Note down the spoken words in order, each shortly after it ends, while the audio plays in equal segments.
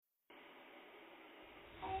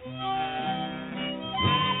Welcome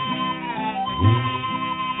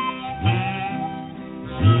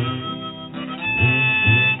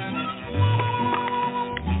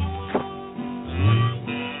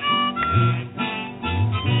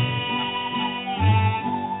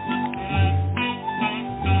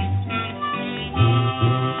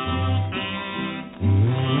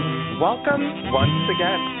once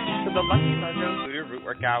again to the Lucky Mojo Hoodoo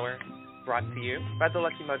Rootwork Hour, brought to you by the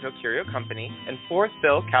Lucky Mojo Curio Company in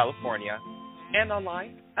Forestville, California, and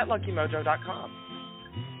online at luckymojo.com.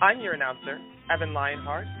 I'm your announcer, Evan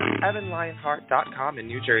Lionheart, evanlionheart.com in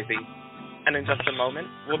New Jersey, and in just a moment,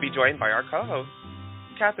 we'll be joined by our co-host,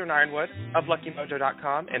 Catherine Ironwood of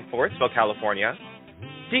luckymojo.com in Forestville, California,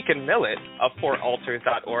 Deacon Millett of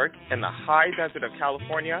ForAltars.org in the high desert of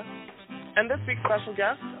California, and this week's special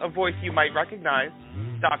guest, a voice you might recognize,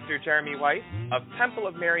 Dr. Jeremy Weiss of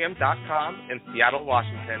TempleOfMiriam.com in Seattle,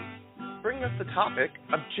 Washington, bringing us the topic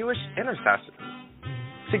of Jewish intercessors.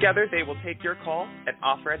 Together, they will take your call and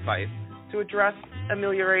offer advice to address,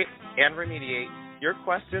 ameliorate, and remediate your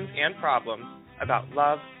questions and problems about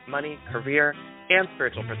love, money, career, and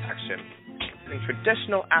spiritual protection, using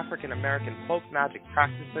traditional African-American folk magic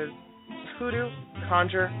practices, hoodoo,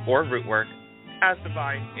 conjure, or root work, as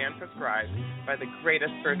divine and prescribed by the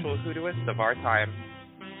greatest spiritual hoodooists of our time.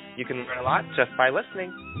 You can learn a lot just by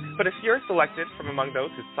listening, but if you're selected from among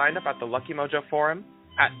those who signed up at the Lucky Mojo Forum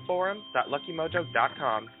at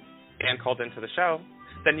forum.luckymojo.com and called into the show,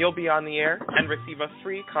 then you'll be on the air and receive a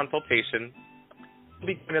free consultation. We'll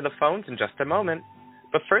be going to the phones in just a moment,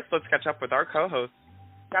 but first let's catch up with our co-hosts,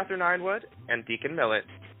 Catherine Ironwood and Deacon Millett.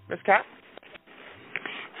 Miss Cat?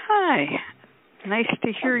 Hi. Nice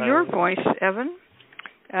to hear your voice, Evan.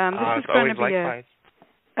 This is going to be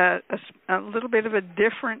a little bit of a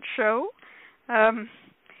different show.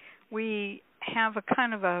 We have a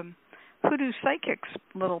kind of a Hoodoo Psychics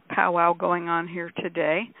little powwow going on here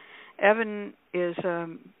today. Evan is a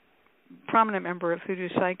prominent member of Hoodoo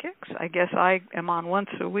Psychics. I guess I am on once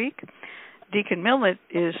a week. Deacon Millett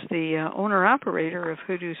is the owner-operator of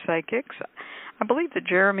Hoodoo Psychics. I believe that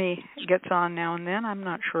Jeremy gets on now and then. I'm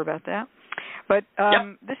not sure about that. But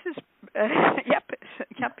This is,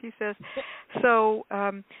 yep, he says. So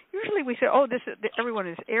usually we say, everyone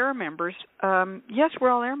is air members. Yes, we're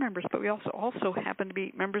all air members, but we also happen to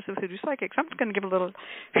be members of Hoodoo Psychics. I'm just going to give a little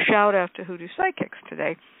shout-out to Hoodoo Psychics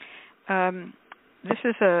today. This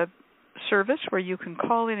is a service where you can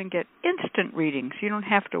call in and get instant readings. You don't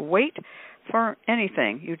have to wait for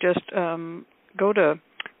anything. You just go to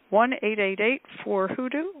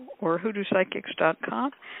 1-888-4-HOODOO or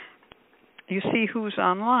hoodoopsychics.com. You see who's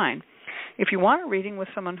online. If you want a reading with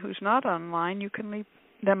someone who's not online, you can leave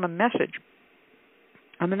them a message.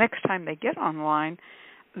 And the next time they get online,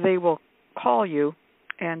 they will call you.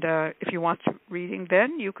 And if you want a reading,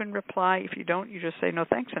 then you can reply. If you don't, you just say no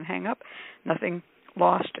thanks and hang up. Nothing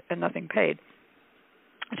lost and nothing paid.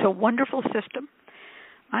 It's a wonderful system.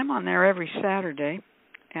 I'm on there every Saturday,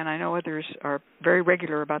 and I know others are very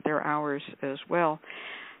regular about their hours as well.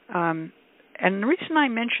 And the reason I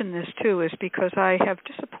mention this, too, is because I have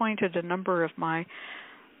disappointed a number of my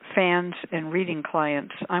fans and reading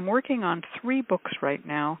clients. I'm working on 3 books right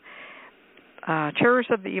now. Terrors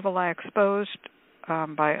of the Evil Eye Exposed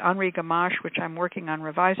by Henri Gamache, which I'm working on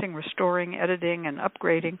revising, restoring, editing, and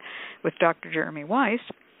upgrading with Dr. Jeremy Weiss.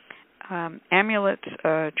 Amulets,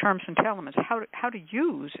 Charms, and Talismans, how to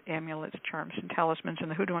use amulets, charms, and talismans in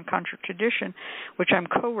the Hoodoo and Conjure tradition, which I'm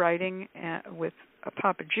co-writing with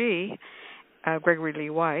Papa G., Gregory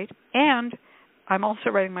Lee White, and I'm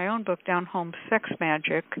also writing my own book, Down Home Sex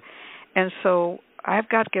Magic, and so I've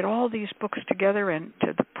got to get all these books together and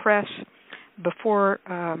to the press before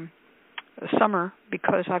summer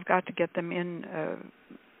because I've got to get them in,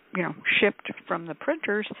 shipped from the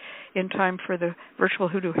printers in time for the Virtual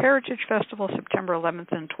Hoodoo Heritage Festival, September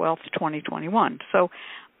 11th and 12th, 2021. So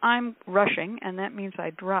I'm rushing, and that means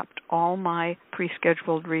I dropped all my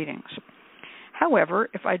pre-scheduled readings. However,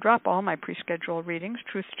 if I drop all my pre-scheduled readings,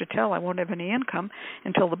 truth to tell, I won't have any income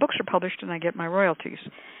until the books are published and I get my royalties.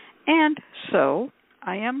 And so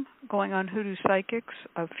I am going on Hoodoo Psychics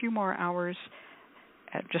a few more hours.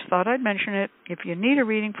 I just thought I'd mention it. If you need a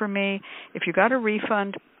reading from me, if you got a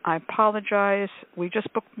refund, I apologize. We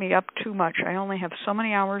just booked me up too much. I only have so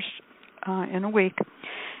many hours in a week,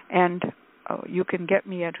 and you can get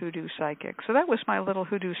me at Hoodoo Psychic. So that was my little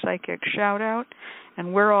Hoodoo Psychic shout-out,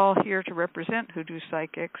 and we're all here to represent Hoodoo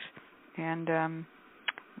Psychics, and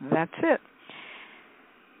that's it.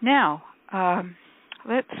 Now,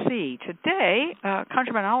 let's see. Today,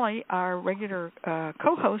 ConjureMan Ali, our regular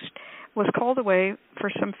co-host, was called away for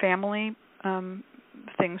some family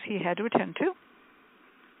things he had to attend to.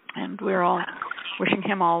 And we're all wishing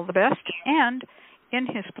him all the best. And in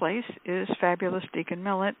his place is fabulous Deacon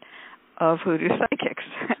Millett of Hoodoo Psychics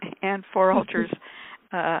and Four Altars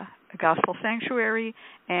Gospel Sanctuary,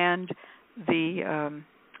 and the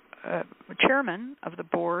chairman of the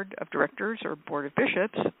board of directors or board of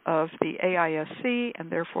bishops of the AISC,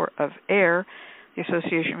 and therefore of AIR, the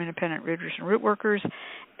Association of Independent Readers and Rootworkers,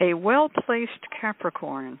 a well-placed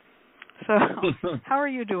Capricorn. So how are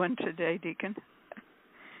you doing today, Deacon?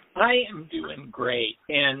 I am doing great,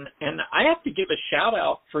 and I have to give a shout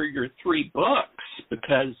out for your 3 books,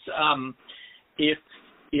 because if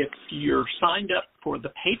you're signed up for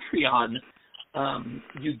the Patreon,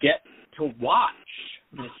 you get to watch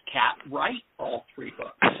Miss Cat write all 3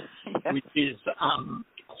 books, yes, which is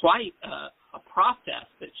quite a process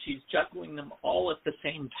that she's juggling them all at the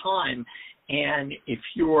same time. And if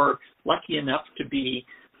you're lucky enough to be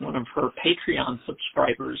one of her Patreon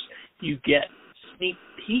subscribers, you get sneak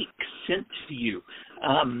peeks sent to you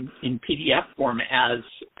in PDF form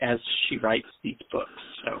as she writes these books.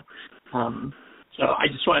 So I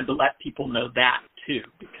just wanted to let people know that too,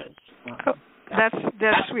 because that's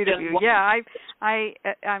sweet of you. Yeah,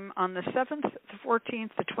 I'm on the 7th, the 14th,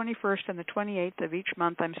 the 21st, and the 28th of each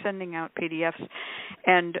month. I'm sending out PDFs,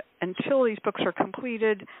 and until these books are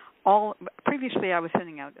completed, previously I was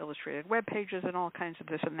sending out illustrated web pages and all kinds of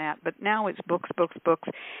this and that, but now it's books,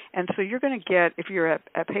 and so you're going to get, if you're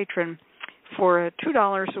a patron, for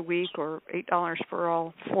 $2 a week or $8 for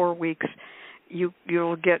all 4 weeks,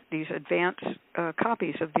 you'll get these advanced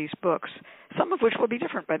copies of these books, some of which will be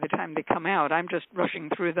different by the time they come out. I'm just rushing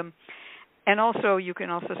through them. And also, you can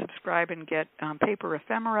also subscribe and get paper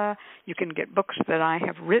ephemera. You can get books that I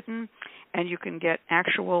have written, and you can get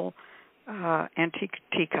actual antique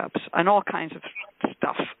teacups and all kinds of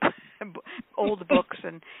stuff, old books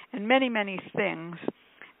and many, many things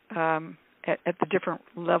at the different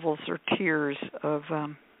levels or tiers of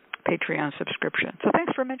Patreon subscription. So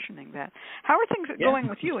thanks for mentioning that. How are things going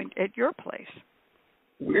with you at your place?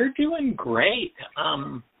 We're doing great.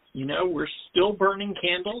 We're still burning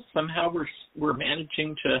candles. Somehow we're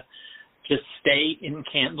managing to stay in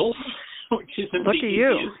candles, which isn't the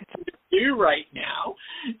easiest to do right now.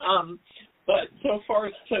 But so far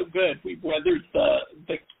so good. We've weathered the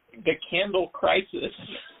candle crisis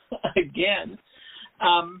again,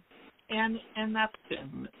 and that's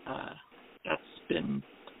been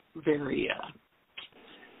very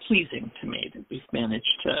pleasing to me that we've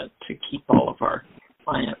managed to keep all of our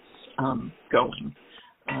clients going.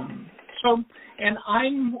 And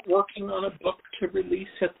I'm working on a book to release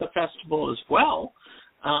at the festival as well.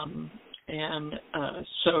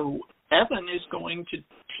 So Evan is going to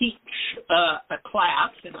teach a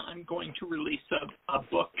class, and I'm going to release a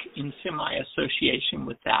book in semi-association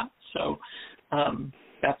with that. So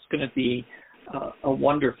that's going to be a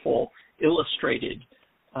wonderful illustrated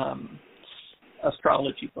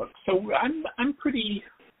astrology book. So I'm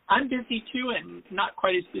busy too, and not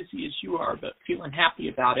quite as busy as you are, but feeling happy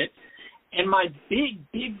about it. And my big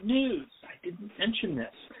news, I didn't mention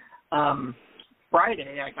this.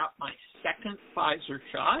 Friday, I got my second Pfizer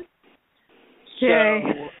shot. Yay.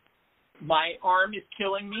 So my arm is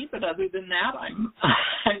killing me, but other than that, I'm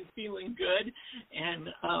feeling good and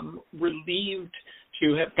relieved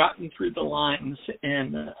to have gotten through the lines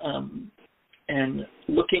and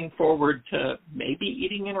looking forward to maybe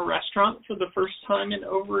eating in a restaurant for the first time in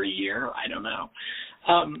over a year. I don't know.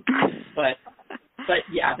 But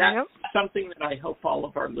yeah, that's something that I hope all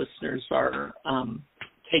of our listeners are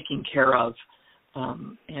taking care of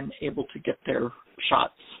and able to get their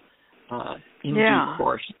shots in due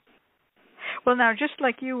course. Well, now, just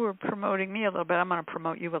like you were promoting me a little bit, I'm going to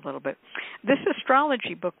promote you a little bit. This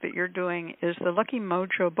astrology book that you're doing is the Lucky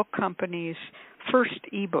Mojo Book Company's first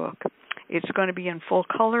ebook. It's going to be in full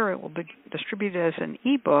color. It will be distributed as an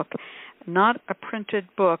ebook, not a printed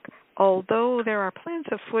book, although there are plans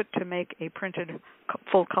afoot to make a printed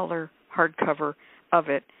full color hardcover of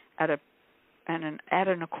it at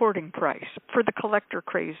an according price for the collector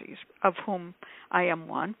crazies, of whom I am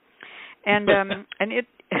one. And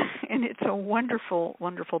it's a wonderful,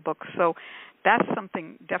 wonderful book. So that's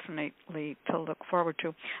something definitely to look forward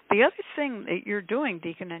to. The other thing that you're doing,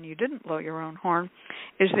 Deacon, and you didn't blow your own horn,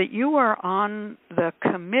 is that you are on the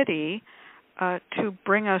committee to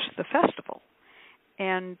bring us the festival.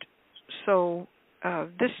 And so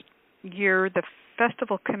this year the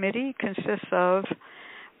festival committee consists of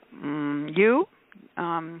you,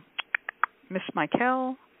 Miss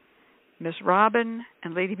Michael, Miss Robin,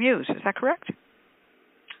 and Lady Muse. Is that correct?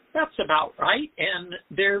 That's about right. And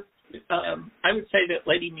they're I would say that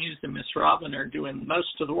Lady Muse and Miss Robin are doing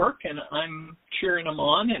most of the work, and I'm cheering them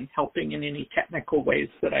on and helping in any technical ways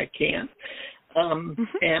that I can.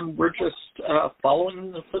 And we're just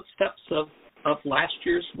following the footsteps of last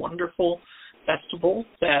year's wonderful festival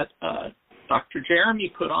that Dr.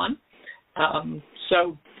 Jeremy put on.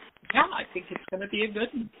 So, yeah, I think it's going to be a good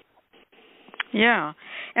one. Yeah,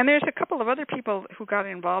 and there's a couple of other people who got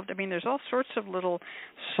involved. I mean, there's all sorts of little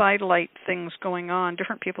sidelight things going on,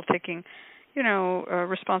 different people taking,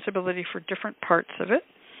 responsibility for different parts of it.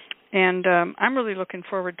 And I'm really looking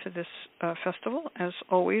forward to this festival, as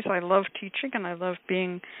always. I love teaching, and I love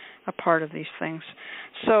being a part of these things.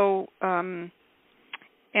 So,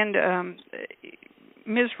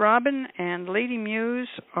 Ms. Robin and Lady Muse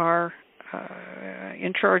are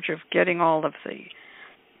in charge of getting all of the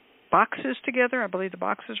boxes together. I believe the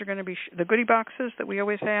boxes are going to be, the goodie boxes that we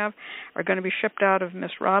always have are going to be shipped out of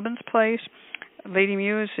Miss Robin's place. Lady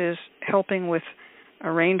Muse is helping with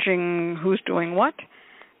arranging who's doing what.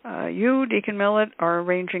 You, Deacon Millett, are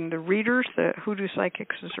arranging the readers. The Hoodoo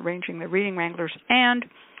Psychics is arranging the reading wranglers. And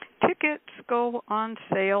tickets go on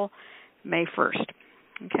sale May 1st.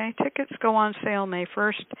 Okay, tickets go on sale May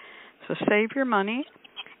 1st. So save your money.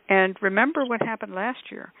 And remember what happened last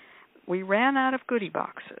year. We ran out of goodie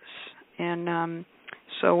boxes. And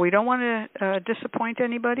so we don't want to disappoint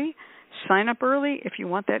anybody. Sign up early if you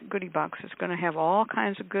want that goodie box. It's going to have all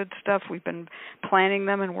kinds of good stuff. We've been planning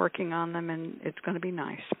them and working on them, and it's going to be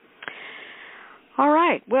nice. All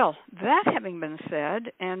right. Well, that having been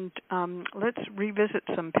said, and let's revisit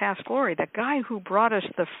some past glory. The guy who brought us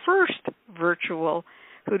the first virtual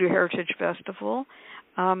Hoodoo Heritage Festival,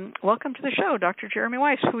 welcome to the show, Dr. Jeremy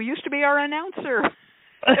Weiss, who used to be our announcer.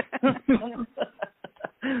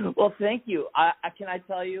 Well, thank you. Can I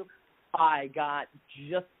tell you, I got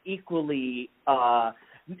just equally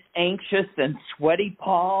anxious and sweaty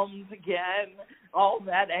palms again. All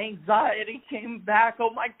that anxiety came back.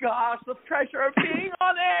 Oh, my gosh, the pressure of being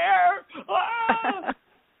on air. Ah!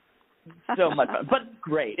 So much fun. But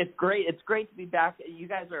great. It's great. It's great to be back. You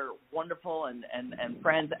guys are wonderful and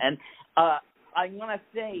friends. And I want to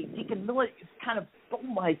say Deacon Millett kind of stole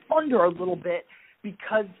my thunder a little bit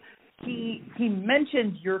because he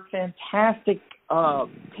mentioned your fantastic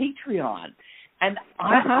Patreon, and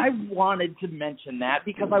I wanted to mention that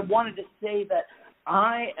because I wanted to say that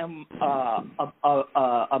I am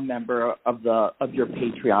a member of your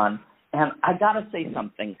Patreon, and I got to say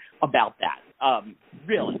something about that.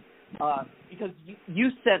 Really, because you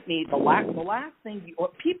sent me the last thing.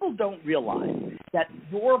 People don't realize that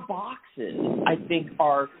your boxes, I think,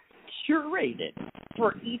 are curated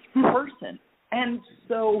for each person, and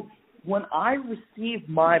so when I received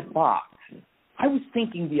my box, I was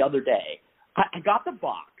thinking the other day, I got the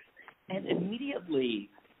box, and immediately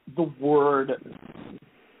the word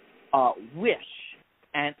wish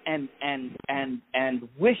and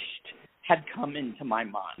wished had come into my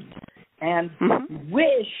mind, and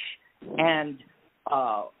wish and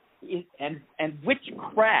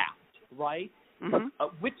witchcraft, right?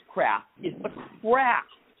 Witchcraft is the craft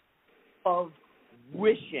of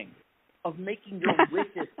wishing, of making your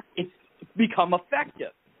wishes become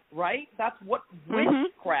effective, right? That's what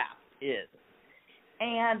witchcraft is.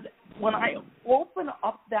 And when I open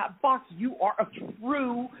up that box, you are a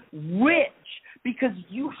true witch because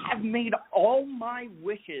you have made all my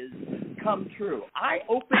wishes come true. I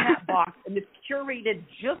open that box and it's curated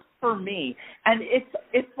just for me, and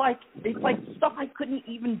it's like stuff I couldn't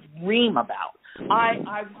even dream about.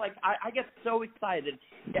 I get so excited.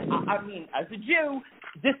 I mean, as a Jew,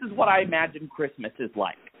 this is what I imagine Christmas is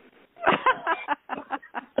like.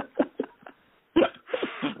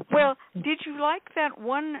 Well, did you like that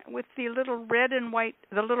one with the little red and white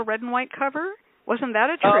cover? Wasn't that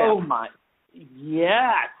a trip? Oh my,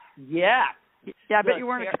 yes. Yeah, I bet you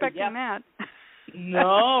weren't expecting that.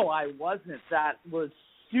 No, I wasn't. That was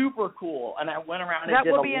super cool, and I went around and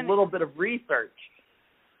did a little bit of research.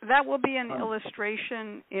 That will be an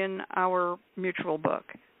illustration in our mutual book.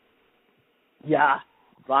 Yeah,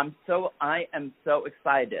 I am so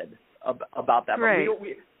excited about that. Great.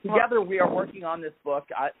 Together we are working on this book.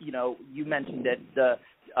 You mentioned it,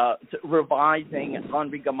 revising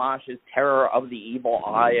Henri Gamash's Terror of the Evil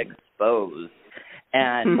Eye Exposed,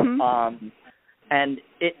 and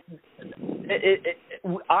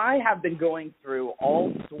I have been going through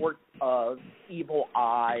all sorts of evil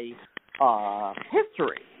eye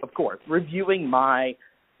history, of course, reviewing my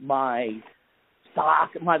stock,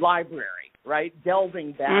 my library, right,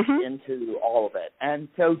 delving back into all of it, and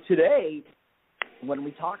so today, when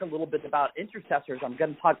we talk a little bit about intercessors, I'm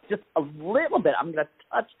going to talk just a little bit. I'm going to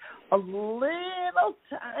touch a little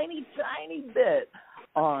tiny bit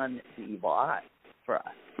on the evil eye for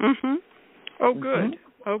us. Mhm. Oh, good.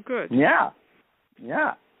 Mm-hmm. Oh, good. Yeah.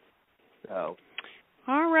 Yeah. So.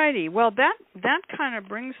 All righty. Well, that kind of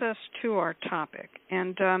brings us to our topic,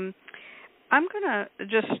 and I'm going to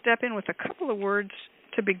just step in with a couple of words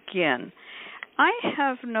to begin. I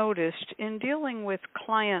have noticed in dealing with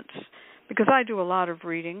clients, because I do a lot of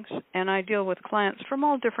readings, and I deal with clients from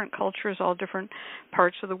all different cultures, all different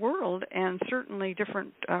parts of the world, and certainly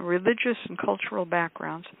different religious and cultural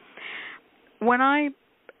backgrounds. When I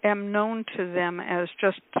am known to them as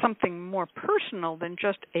just something more personal than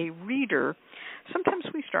just a reader, sometimes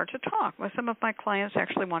we start to talk. Well, some of my clients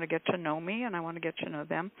actually want to get to know me, and I want to get to know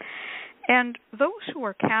them. And those who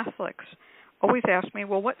are Catholics always ask me,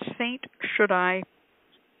 well, what saint should I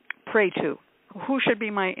pray to? Who should be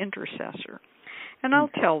my intercessor? And I'll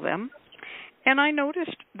tell them. And I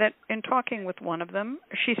noticed that in talking with one of them,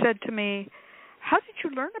 she said to me, how did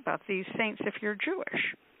you learn about these saints if you're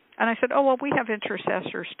Jewish? And I said, oh, well, we have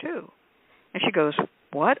intercessors too. And she goes,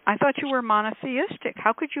 what? I thought you were monotheistic.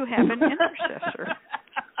 How could you have an intercessor?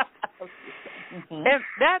 Mm-hmm. And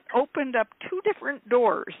that opened up two different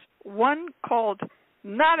doors. One called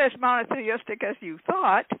not as monotheistic as you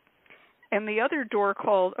thought, and the other door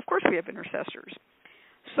called, of course we have intercessors.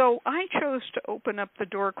 So I chose to open up the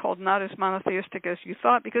door called not as monotheistic as you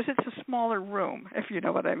thought because it's a smaller room, if you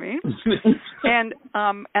know what I mean. And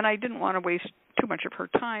I didn't want to waste too much of her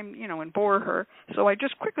time, and bore her. So I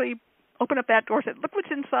just quickly opened up that door, said, look what's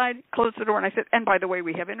inside, closed the door, and I said, and by the way,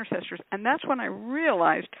 we have intercessors. And that's when I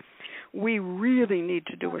realized we really need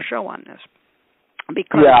to do a show on this.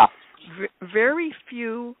 Because very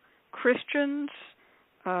few Christians,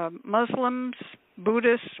 Muslims,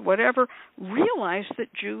 Buddhists, whatever, realize that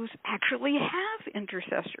Jews actually have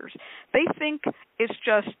intercessors. They think it's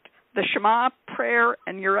just the Shema prayer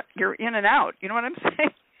and you're in and out. You know what I'm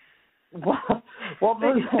saying? Well,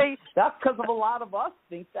 that's because of a lot of us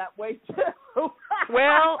think that way too.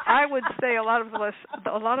 Well, I would say a lot of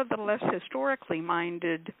the less historically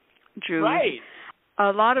minded Jews. Right.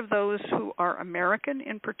 A lot of those who are American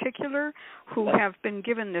in particular, who have been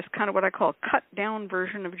given this kind of what I call cut-down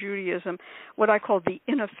version of Judaism, what I call the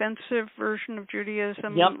inoffensive version of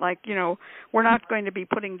Judaism. Yep. Like, we're not going to be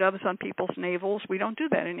putting doves on people's navels. We don't do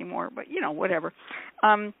that anymore, but, whatever.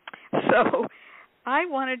 So I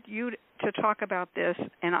wanted you to talk about this,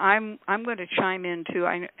 and I'm going to chime in, too.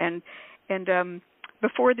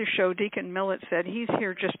 Before the show, Deacon Millett said he's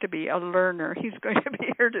here just to be a learner. He's going to be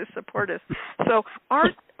here to support us. So our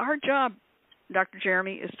job, Dr.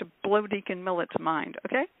 Jeremy, is to blow Deacon Millett's mind.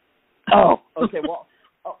 Okay? Oh, okay. Well,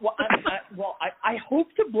 I hope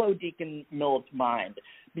to blow Deacon Millett's mind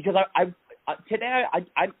because today I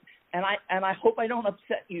hope I don't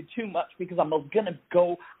upset you too much because I'm going to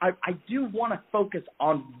go. I do want to focus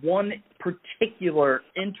on one particular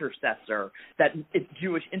intercessor, that is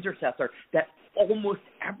Jewish intercessor that almost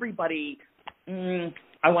everybody,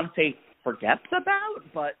 I want to say, forgets about,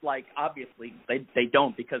 but obviously they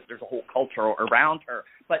don't because there's a whole culture around her.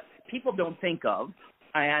 But people don't think of,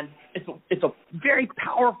 and it's a very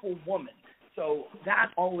powerful woman. So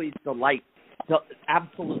that always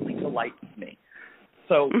absolutely delights me.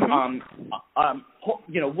 So,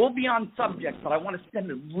 we'll be on subject, but I want to spend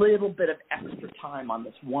a little bit of extra time on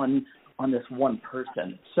this one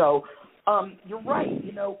person. So, you're right.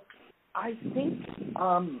 I think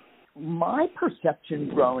my perception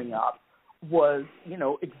growing up was,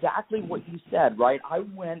 exactly what you said, right? I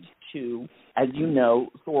went to, as you know,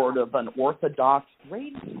 sort of an Orthodox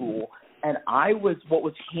grade school, and what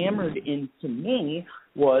was hammered into me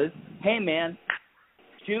was, hey, man,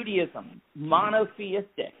 Judaism,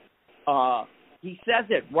 monotheistic. He says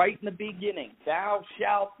it right in the beginning. Thou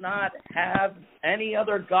shalt not have any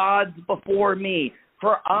other gods before me,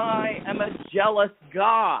 for I am a jealous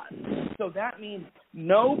God. So that means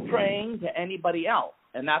no praying to anybody else.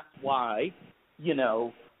 And that's why,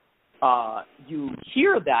 you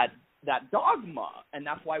hear that dogma. And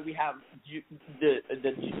that's why we have the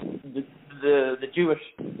Jewish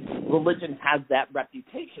religion has that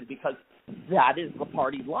reputation, because that is the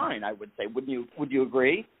party line, I would say. Would you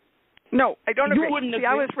agree? No, I don't agree. You wouldn't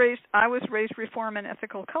agree? I was raised Reform and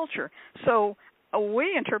ethical culture. So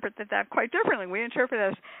we interpreted that quite differently. We interpret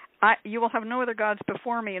it as, you will have no other gods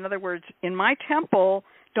before me. In other words, in my temple,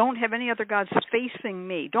 don't have any other gods facing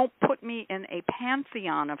me. Don't put me in a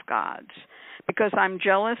pantheon of gods because I'm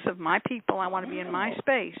jealous of my people. I want to be in my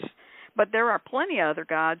space. But there are plenty of other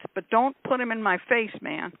gods, but don't put them in my face,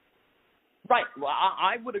 man. Right. Well,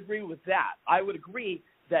 I would agree with that. I would agree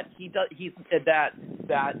that he does.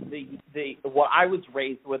 That the what I was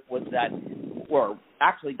raised with was that or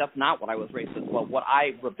actually that's not what I was raised with, but what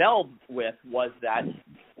I rebelled with was that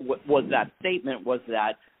statement was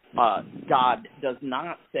that God does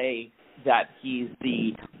not say that he's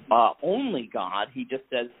the only God. He just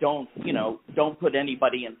says, don't put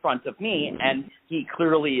anybody in front of me, and he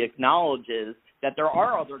clearly acknowledges that there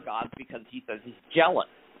are other gods because he says he's jealous.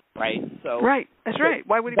 Right. So right. That's right.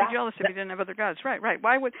 Why would he be jealous if he didn't have other gods? Right.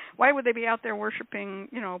 Why would they be out there worshiping,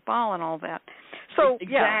 Baal and all that? So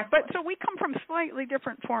exactly. Yeah. But so we come from slightly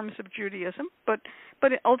different forms of Judaism, but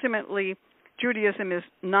ultimately Judaism is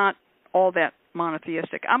not all that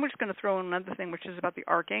monotheistic. I'm just going to throw in another thing, which is about the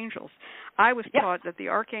archangels. I was taught that the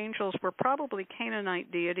archangels were probably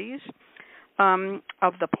Canaanite deities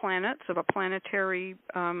of the planets, of a planetary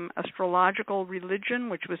astrological religion,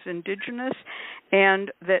 which was indigenous,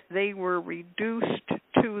 and that they were reduced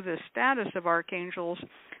to the status of archangels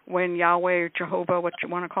when Yahweh or Jehovah, what you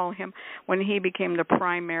want to call him, when he became the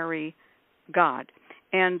primary God.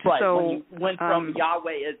 And so when you went from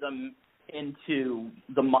Yahwehism into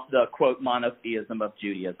the quote monotheism of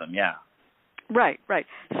Judaism, Right.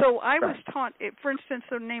 So I was taught, for instance,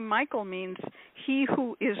 the name Michael means he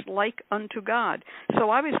who is like unto God. So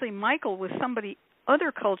obviously Michael was somebody,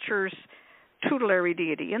 other cultures' tutelary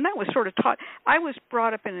deity, and that was sort of taught. I was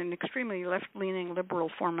brought up in an extremely left-leaning liberal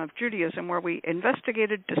form of Judaism where we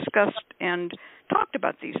investigated, discussed, and talked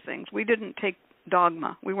about these things. We didn't take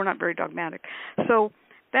dogma. We were not very dogmatic. So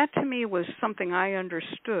that to me was something I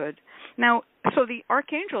understood. Now, so the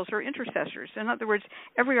archangels are intercessors. In other words,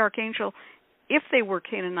 every archangel, if they were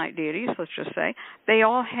Canaanite deities, let's just say, they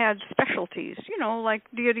all had specialties, like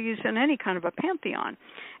deities in any kind of a pantheon.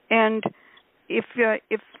 And if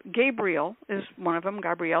Gabriel is one of them,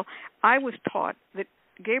 Gabriel, I was taught that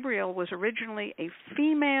Gabriel was originally a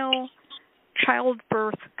female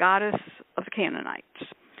childbirth goddess of the Canaanites.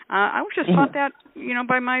 I was just taught that,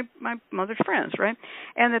 by my mother's friends, right?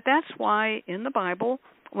 And that's why in the Bible,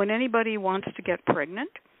 when anybody wants to get pregnant,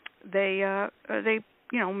 they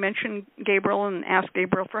mention Gabriel and ask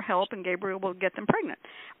Gabriel for help, and Gabriel will get them pregnant.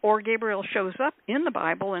 Or Gabriel shows up in the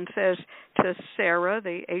Bible and says to Sarah,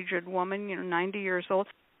 the aged woman, 90 years old,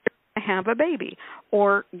 have a baby.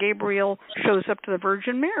 Or Gabriel shows up to the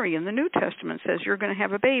Virgin Mary in the New Testament, says you're going to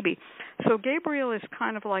have a baby. So Gabriel is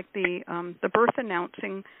kind of like the birth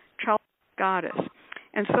announcing child goddess.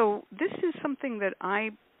 And so this is something that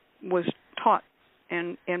I was taught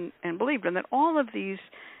and believed in, that all of these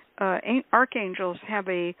archangels have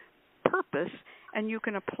a purpose, and you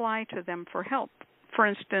can apply to them for help. For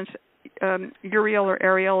instance, Uriel or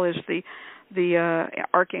Ariel is the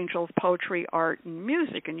archangel of poetry, art, and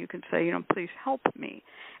music, and you can say, please help me.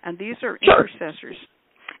 And these are intercessors.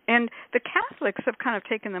 And the Catholics have kind of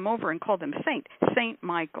taken them over and called them Saint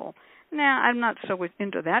Michael. Nah, I'm not so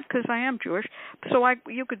into that because I am Jewish. So I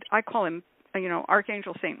call him,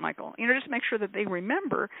 Archangel Saint Michael. Just make sure that they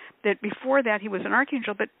remember that before that he was an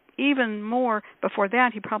archangel, but even more before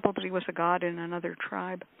that he probably was a god in another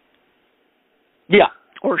tribe. Yeah.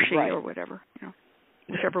 Or she or whatever,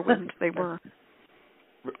 whichever ones they were.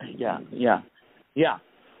 Yeah.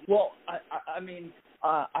 Well,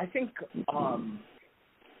 I think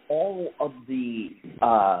all of the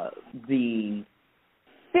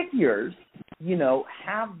figures,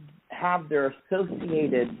 have their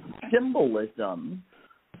associated symbolism,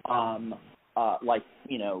 like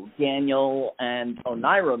Daniel and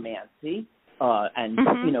oneiromancy, and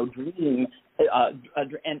dream,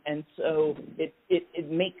 and so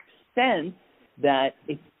it makes sense that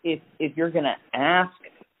if you're going to ask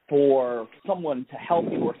for someone to help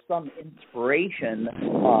you or some inspiration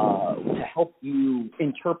to help you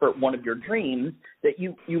interpret one of your dreams, that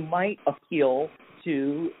you might appeal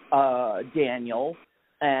to Daniel,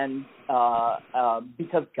 and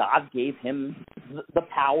because God gave him the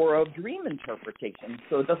power of dream interpretation.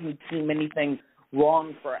 So it doesn't seem anything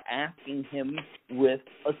wrong for asking him with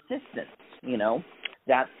assistance,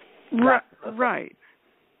 That's right.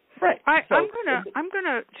 I'm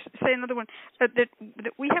gonna say another one that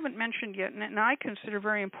we haven't mentioned yet, and I consider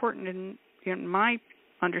very important in my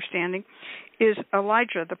understanding, is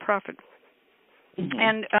Elijah the prophet. Mm-hmm.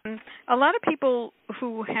 And a lot of people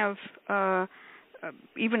who have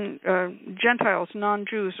even Gentiles,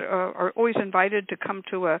 non-Jews, are always invited to come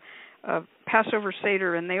to a Passover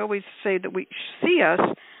Seder, and they always say that we see us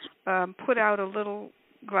put out a little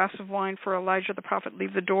glass of wine for Elijah the prophet,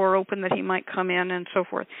 leave the door open that he might come in, and so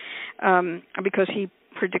forth, because he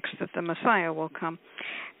predicts that the Messiah will come.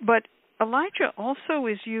 But Elijah also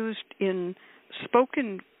is used in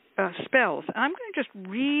spoken spells. I'm going to just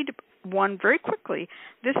read one very quickly.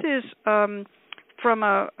 This is from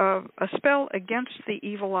a spell against the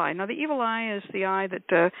evil eye. Now, the evil eye is the eye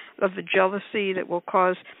that of the jealousy that will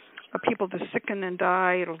cause people to sicken and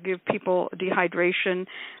die. It'll give people dehydration.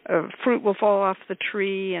 Fruit will fall off the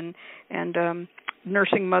tree, and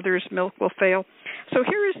nursing mothers' milk will fail. So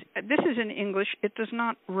this is in English. It does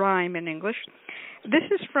not rhyme in English. This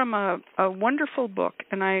is from a wonderful book,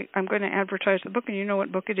 and I'm going to advertise the book, and you know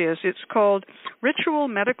what book it is. It's called Ritual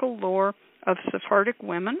Medical Lore of Sephardic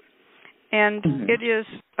Women, and it is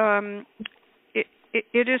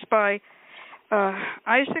by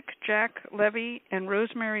Isaac Jack Levy and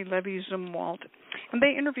Rosemary Levy Zumwalt, and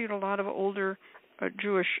they interviewed a lot of older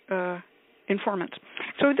Jewish informants.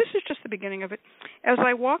 So this is just the beginning of it. As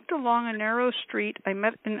I walked along a narrow street, I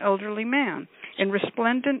met an elderly man. In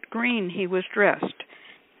resplendent green he was dressed.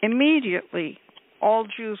 Immediately, all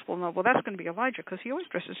Jews will know, well, that's going to be Elijah, because he always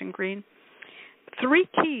dresses in green. 3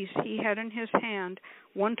 keys he had in his hand,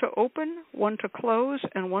 one to open, one to close,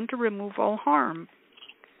 and one to remove all harm.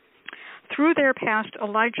 Through there passed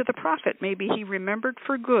Elijah the prophet. Maybe he remembered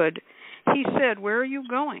for good. He said, "Where are you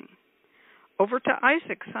going?" "Over to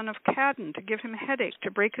Isaac, son of Cadon, to give him a headache,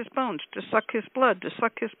 to break his bones, to suck his blood,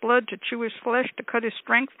 to chew his flesh, to cut his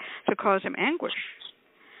strength, to cause him anguish.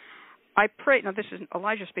 I pray," now this is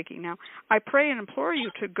Elijah speaking now, "I pray and implore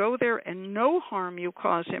you to go there and no harm you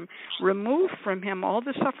cause him. Remove from him all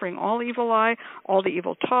the suffering, all evil eye, all the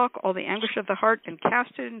evil talk, all the anguish of the heart, and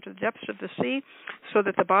cast it into the depths of the sea, so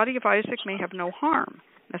that the body of Isaac may have no harm."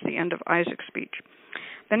 That's the end of Isaac's speech.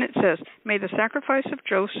 Then it says, "May the sacrifice of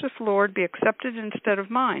Joseph, Lord, be accepted instead of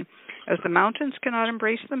mine. As the mountains cannot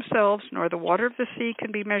embrace themselves, nor the water of the sea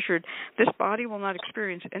can be measured, this body will not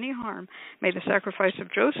experience any harm. May the sacrifice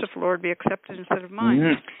of Joseph, Lord, be accepted instead of mine.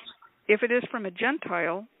 Mm-hmm. If it is from a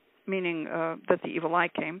Gentile," meaning that the evil eye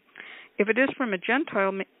came, "if it is from a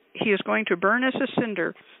Gentile, he is going to burn as a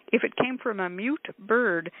cinder. If it came from a mute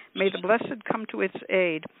bird, may the blessed come to its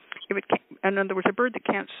aid." If it came, in other words, a bird that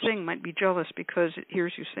can't sing might be jealous because it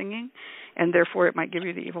hears you singing, and therefore it might give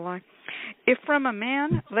you the evil eye. "If from a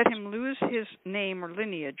man, let him lose his name or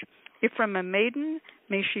lineage. If from a maiden,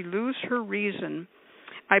 may she lose her reason.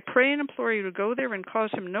 I pray and implore you to go there and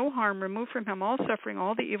cause him no harm. Remove from him all suffering,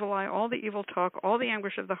 all the evil eye, all the evil talk, all the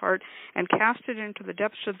anguish of the heart, and cast it into the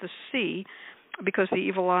depths of the sea," because the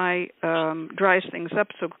evil eye dries things up,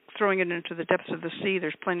 so throwing it into the depths of the sea,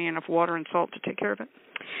 there's plenty enough water and salt to take care of it.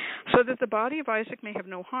 "So that the body of Isaac may have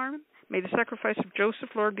no harm. May the sacrifice of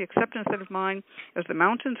Joseph, Lord, be accepted instead of mine. As the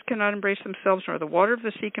mountains cannot embrace themselves, nor the water of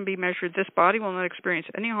the sea can be measured, this body will not experience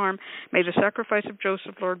any harm. May the sacrifice of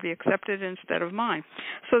Joseph, Lord, be accepted instead of mine."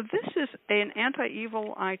 So this is an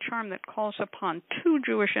anti-evil eye charm that calls upon 2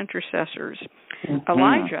 Jewish intercessors. Mm-hmm.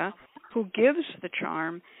 Elijah, who gives the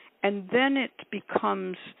charm, and then it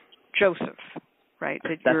becomes Joseph, right,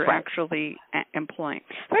 that you're actually employing.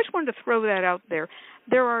 So I just wanted to throw that out there.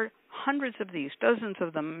 There are hundreds of these, dozens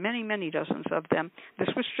of them, many, many dozens of them. This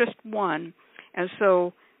was just one. And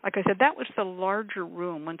so, like I said, that was the larger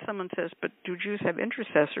room. When someone says, "But do Jews have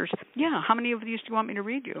intercessors?" Yeah, how many of these do you want me to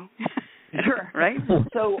read you? Sure. Right?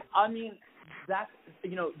 So, I mean, that's,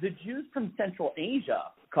 the Jews from Central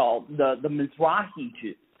Asia, called the Mizrahi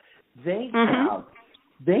Jews,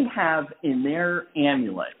 they have in their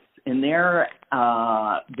amulets, their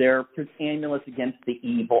amulets against the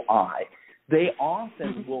evil eye, they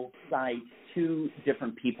often will cite 2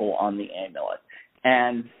 different people on the amulet.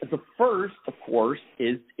 And the first, of course,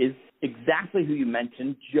 is exactly who you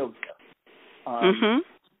mentioned, Joseph.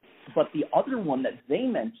 But the other one that they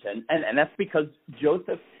mention, and that's because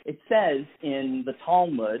Joseph, it says in the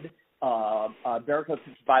Talmud, Baruch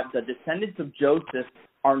 55, the descendants of Joseph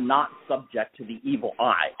are not subject to the evil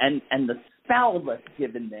eye. And the spell that's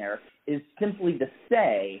given there is simply to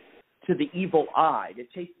say to the evil eye, to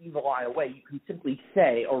chase the evil eye away, you can simply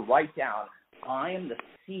say or write down, "I am the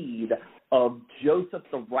seed of Joseph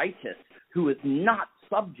the righteous, who is not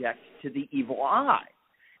subject to the evil eye."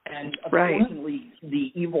 And unfortunately,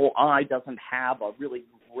 the evil eye doesn't have a really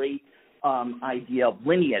great idea of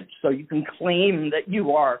lineage, so you can claim that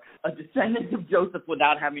you are a descendant of Joseph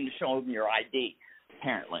without having to show them your ID,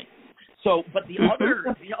 apparently. So, but the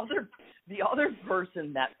other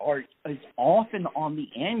person that is often on the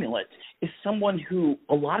amulet is someone who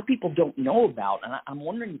a lot of people don't know about, and I'm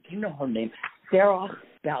wondering if you know her name, Sarah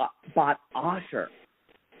Bat Asher.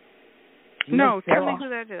 No, tell me who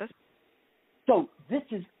that is. So this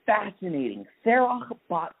is fascinating. Sarah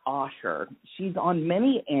Bat Asher, she's on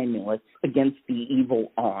many amulets against the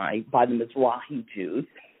evil eye by the Mizrahi Jews,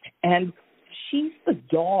 and she's the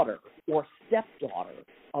daughter or stepdaughter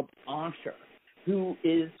of Asher, who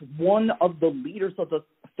is one of the leaders of the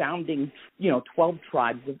founding, 12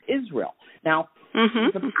 tribes of Israel. Now,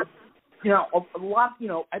 a lot,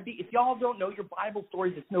 if y'all don't know your Bible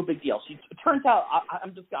stories, it's no big deal. It turns out,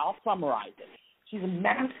 I'll summarize it. She's a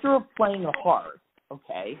master of playing a harp,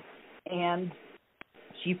 okay, and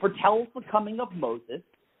she foretells the coming of Moses,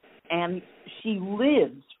 and she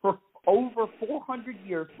lives for over 400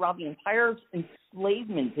 years throughout the entire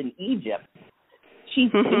enslavement in Egypt.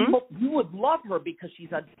 She's able, you would love her because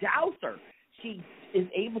she's a dowser. She is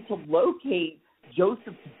able to locate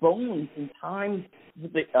Joseph's bones in time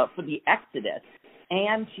for the Exodus,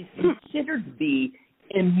 and she's considered to be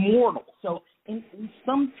immortal. So in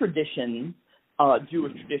some traditions,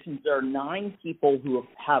 Jewish traditions, there are 9 people who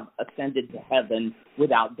have ascended to heaven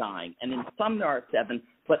without dying, and in some there are 7.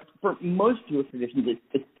 But for most Jewish traditions,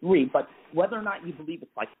 it's 3. But whether or not you believe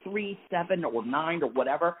it's like 3, 7, or 9, or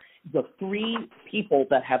whatever, the 3 people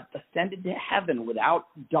that have ascended to heaven without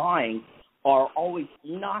dying are always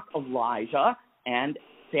Enoch, Elijah, and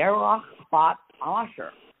Sarah bat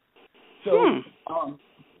Asher. So,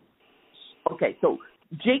 so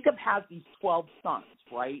Jacob has these 12 sons,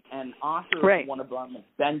 right? And Asher is one of them, is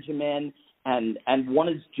Benjamin, and one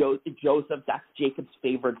is Joseph. That's Jacob's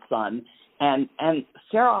favorite son. And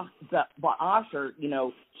Sarah bat Asher,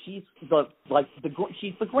 she's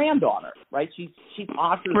she's the granddaughter, right? She's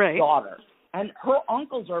Asher's daughter, and her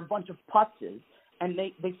uncles are a bunch of putzes. And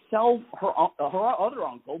they sell her other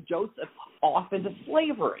uncle Joseph off into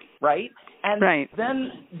slavery, right? And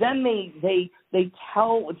then they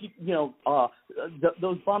tell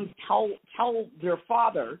those bums tell their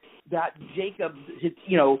father that Jacob,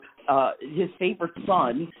 his favorite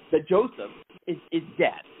son, that Joseph is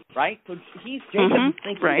dead, right? So Jacob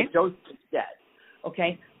thinking that Joseph is dead,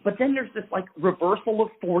 okay? But then there's this reversal of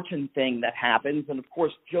fortune thing that happens, and of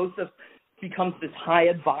course Joseph becomes this high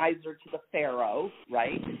advisor to the Pharaoh,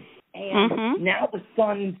 right? And now the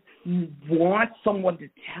sons want someone to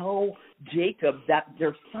tell Jacob that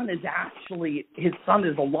his son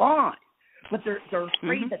is alive. But they're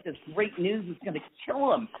afraid that this great news is going to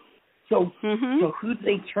kill him. So who do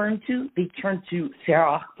they turn to? They turn to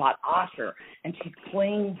Sarah bat Asher, and she's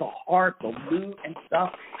playing the harp, the lute, and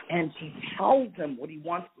stuff, and she tells him what he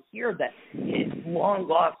wants to hear, that his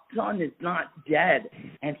long-lost son is not dead,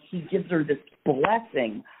 and he gives her this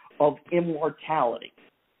blessing of immortality.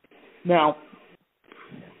 Now,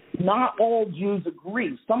 not all Jews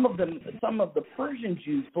agree. Some of the Persian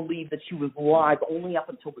Jews believe that she was alive only up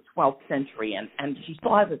until the 12th century, and she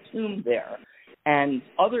still has a tomb there. And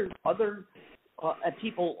other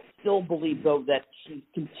people still believe, though, that she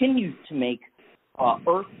continues to make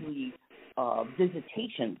earthly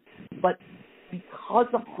visitations. But because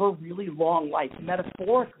of her really long life,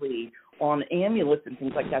 metaphorically, on amulets and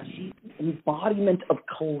things like that, she's an embodiment of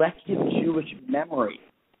collective Jewish memory.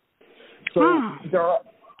 So there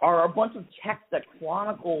are a bunch of texts that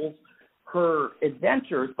chronicles her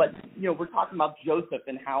adventures, but we're talking about Joseph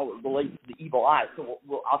and how it relates to the evil eye. So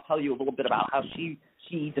I'll tell you a little bit about how she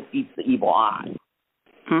defeats the evil eye.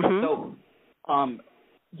 So,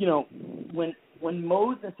 when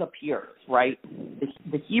Moses appears, right,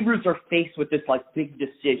 the Hebrews are faced with this big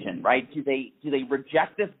decision, right? Do they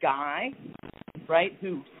reject this guy, right,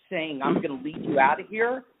 who's saying I'm going to lead you out of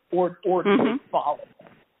here, or do they follow him?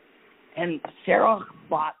 And Sarah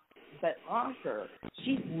bat Asher,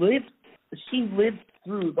 she lived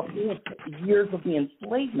through the whole years of the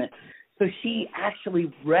enslavement. So she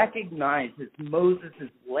actually recognizes Moses'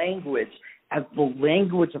 language as the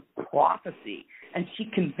language of prophecy, and she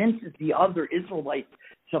convinces the other Israelites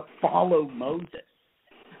to follow Moses.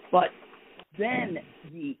 But then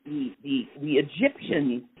the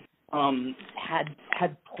Egyptians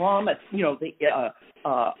had promised, they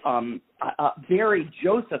buried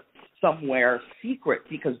Joseph somewhere secret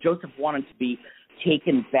because Joseph wanted to be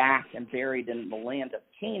taken back and buried in the land of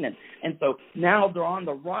Canaan. And so now they're on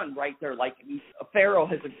the run, right? They're Pharaoh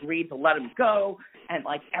has agreed to let him go, and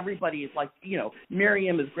everybody is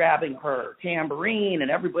Miriam is grabbing her tambourine, and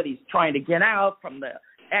everybody's trying to get out from the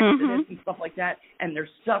Exodus and stuff like that, and they're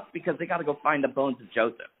stuck because they got to go find the bones of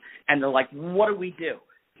Joseph. And they're like, what do we do?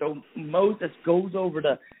 So Moses goes over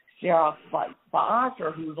to Sarah bat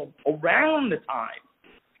Asher, who's around the time,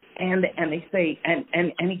 and they say, and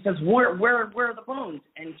he says, where are the bones?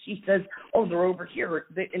 And she says, oh, they're over here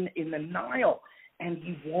in the Nile. And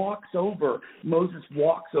he walks over. Moses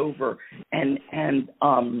walks over, and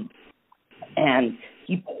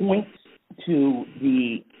he points to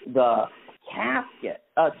the casket,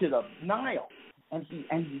 to the Nile, and he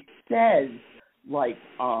says,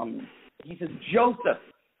 he says, Joseph,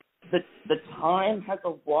 the time has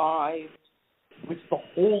arrived, which the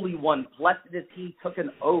Holy One, blessed is he, took an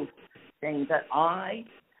oath, saying that I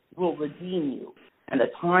will redeem you, and the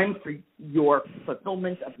time for your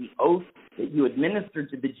fulfillment of the oath that you administered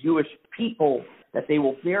to the Jewish people that they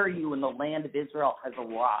will bury you in the land of Israel has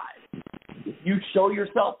arrived. If you show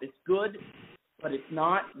yourself, it's good, but if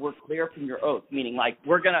not, we're clear from your oath, meaning like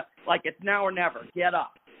it's now or never, get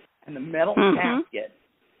up. And the metal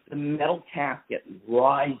casket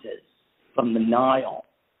rises from the Nile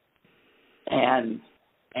and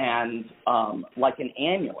like an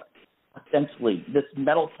amulet, essentially, this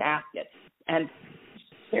metal casket. And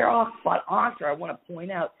Sarah Spot Asher, I want to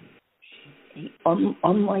point out,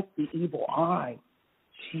 unlike the evil eye,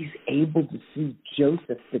 she's able to see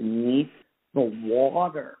Joseph beneath the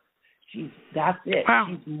water. That's it. Wow.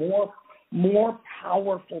 She's more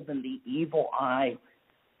powerful than the evil eye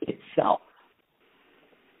itself.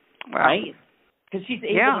 Wow. Right? Because she's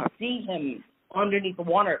able to see him underneath the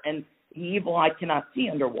water, and the evil eye cannot see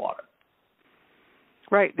underwater.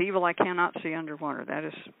 Right. The evil eye cannot see underwater. That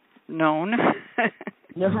is known.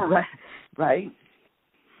 No, right.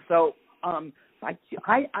 So,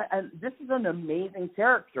 this is an amazing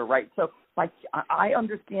character, right? So, I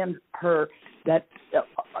understand her that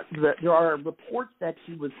there are reports that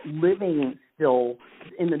she was living still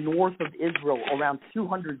in the north of Israel around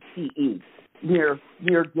 200 CE, near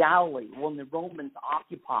Galilee, when the Romans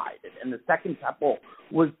occupied it, and the Second Temple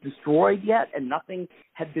was destroyed yet, and nothing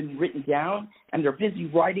had been written down, and they're busy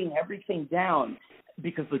writing everything down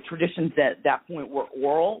because the traditions at that point were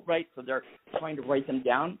oral, right? So they're trying to write them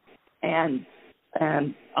down, and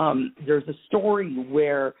there's a story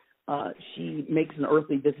where she makes an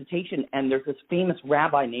earthly visitation, and there's this famous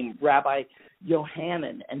rabbi named Rabbi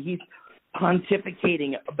Yohanan, and he's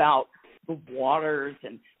pontificating about the waters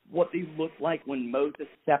and what they looked like when Moses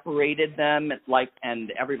separated them. It's like,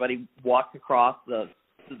 and everybody walked across the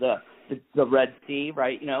Red Sea,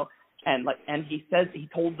 right? You know, and he says he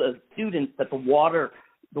told the students that the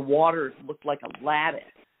waters looked like a lattice.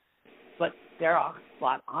 But Sarah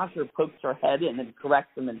Spot Asher pokes her head in and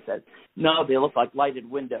corrects them and says, "No, they look like lighted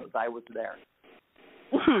windows. I was there."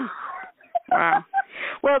 Wow.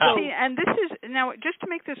 Well, see, and this is now just to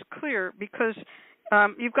make this clear, because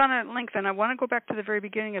you've gone at length, and I want to go back to the very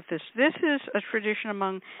beginning of this. This is a tradition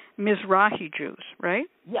among Mizrahi Jews, right?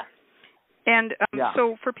 Yes. And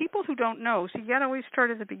so for people who don't know, so you got to always start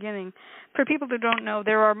at the beginning. For people who don't know,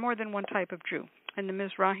 there are more than one type of Jew. And the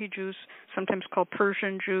Mizrahi Jews, sometimes called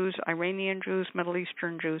Persian Jews, Iranian Jews, Middle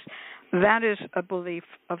Eastern Jews, that is a belief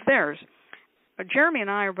of theirs. Jeremy and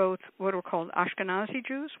I are both what are called Ashkenazi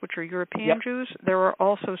Jews, which are European Jews. There are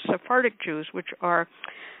also Sephardic Jews, which are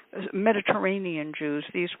Mediterranean Jews.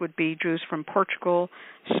 These would be Jews from Portugal,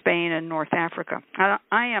 Spain, and North Africa.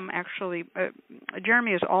 I am actually,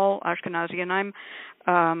 Jeremy is all Ashkenazi, and I'm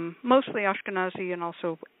mostly Ashkenazi and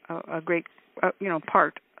also a great,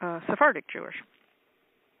 part Sephardic Jewish.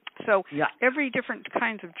 So every different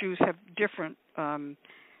kinds of Jews have different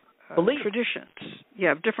traditions.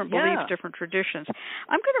 Yeah, different beliefs, different traditions.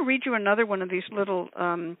 I'm going to read you another one of these little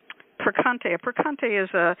perkante. A perkante is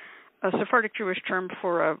a Sephardic Jewish term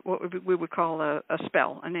for what we would call a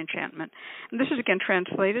spell, an enchantment. And this is again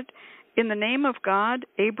translated. In the name of God,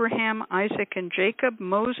 Abraham, Isaac, and Jacob,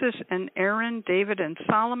 Moses and Aaron, David and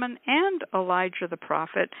Solomon, and Elijah the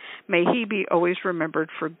prophet, may he be always remembered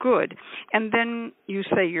for good. And then you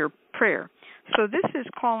say your prayer. So this is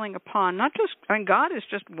calling upon not just, God is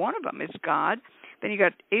just one of them. It's God. Then you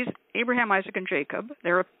got Abraham, Isaac, and Jacob.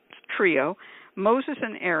 They're a trio. Moses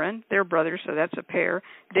and Aaron, they're brothers, so that's a pair.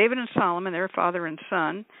 David and Solomon, they're father and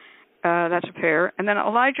son. That's a pair. And then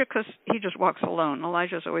Elijah, because he just walks alone.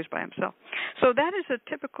 Elijah's always by himself. So that is a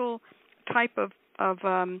typical type of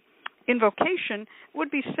invocation. Would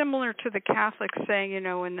be similar to the Catholics saying, in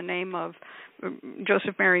the name of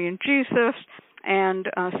Joseph, Mary, and Jesus, and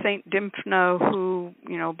Saint Dymphna, who,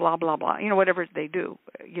 blah, blah, blah, whatever they do,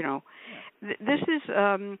 This is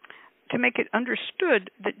to make it understood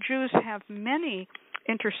that Jews have many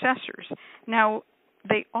intercessors. Now,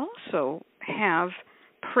 they also have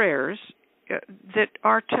prayers that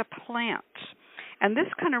are to plants. And this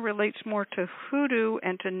kind of relates more to Hoodoo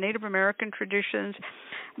and to Native American traditions.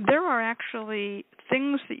 There are actually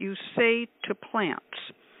things that you say to plants.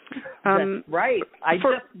 That's right. I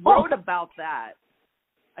just wrote about that.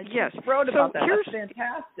 That's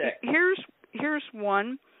fantastic. Here's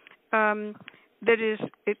one that is,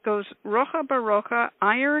 it goes, Rocha Barocha,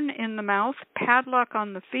 iron in the mouth, padlock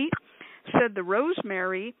on the feet. Said the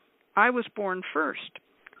rosemary, I was born first.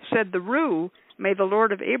 Said the rue, may the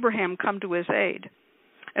Lord of Abraham come to his aid.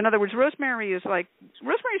 In other words, rosemary is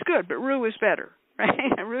good, but rue is better,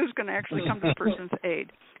 right? Rue is going to actually come to the person's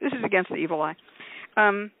aid. This is against the evil eye.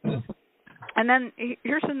 And then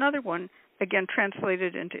here's another one again,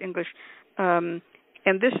 translated into English. And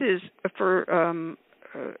this is for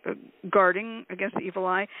guarding against the evil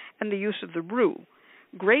eye and the use of the rue.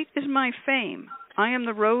 Great is my fame. I am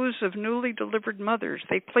the rose of newly delivered mothers.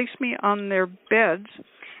 They place me on their beds,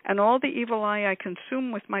 and all the evil eye I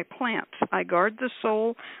consume with my plants. I guard the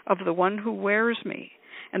soul of the one who wears me.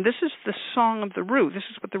 And this is the song of the rue. This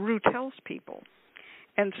is what the rue tells people.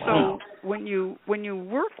 And so when you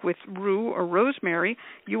work with rue or rosemary,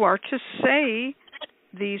 you are to say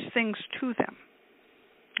these things to them.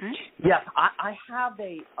 Right? Yes, I have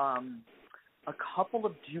a couple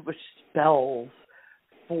of Jewish spells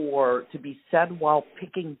to be said while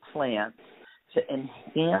picking plants to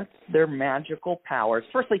enhance their magical powers.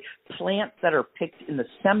 Firstly, plants that are picked in the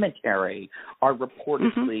cemetery are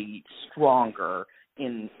reportedly stronger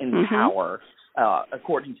in power,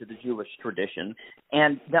 according to the Jewish tradition.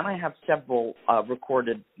 And then I have several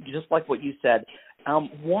recorded, just like what you said.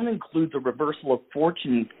 One includes a reversal of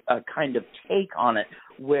fortune kind of take on it,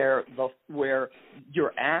 where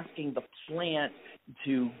you're asking the plant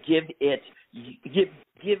to give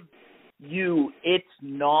you its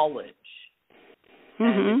knowledge.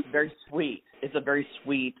 And it's very sweet. It's a very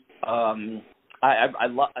sweet. I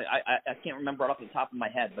can't remember it off the top of my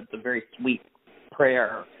head, but it's a very sweet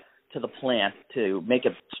prayer to the plant to make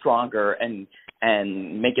it stronger and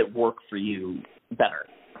make it work for you better.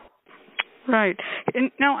 Right.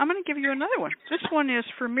 And now I'm going to give you another one. This one is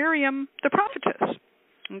for Miriam the prophetess.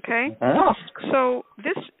 Okay. Oh. So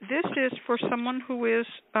this is for someone who is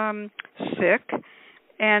sick,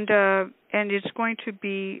 and it's going to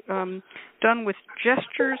be done with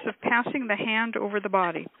gestures of passing the hand over the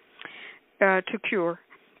body to cure.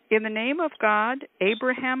 In the name of God,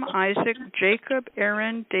 Abraham, Isaac, Jacob,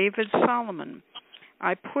 Aaron, David, Solomon,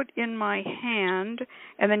 I put in my hand,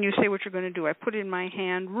 and then you say what you're going to do. I put in my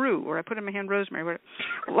hand rue, or I put in my hand rosemary,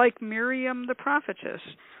 like Miriam the prophetess,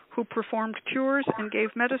 who performed cures and gave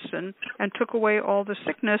medicine and took away all the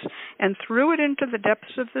sickness and threw it into the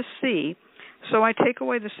depths of the sea. So I take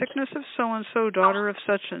away the sickness of so-and-so, daughter of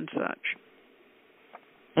such and such.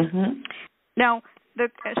 Now, the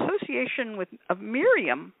association of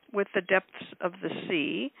Miriam with the depths of the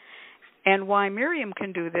sea, and why Miriam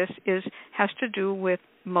can do this has to do with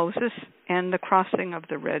Moses and the crossing of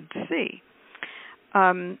the Red Sea.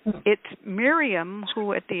 It's Miriam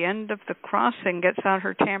who, at the end of the crossing, gets out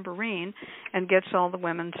her tambourine and gets all the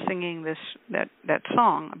women singing that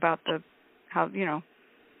song about how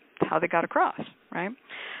they got across, right?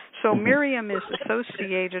 So Miriam is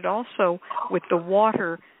associated also with the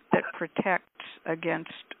water that protects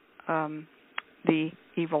against the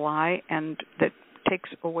evil eye and that takes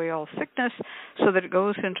away all sickness, so that it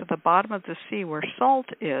goes into the bottom of the sea where salt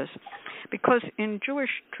is. Because in Jewish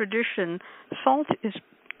tradition, salt is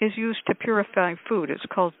used to purify food. It's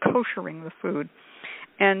called koshering the food.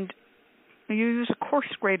 And you use a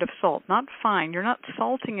coarse grade of salt, not fine. You're not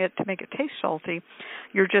salting it to make it taste salty.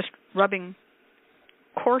 You're just rubbing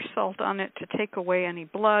coarse salt on it to take away any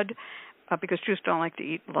blood, because Jews don't like to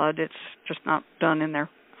eat blood. It's just not done in their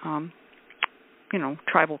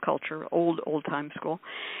tribal culture, old time school,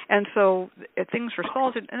 and so things are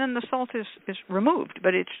salted, and then the salt is removed.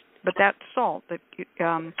 But that salt that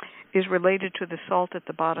is related to the salt at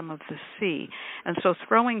the bottom of the sea, and so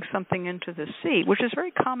throwing something into the sea, which is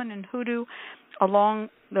very common in Hoodoo, along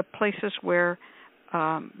the places where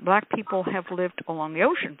black people have lived along the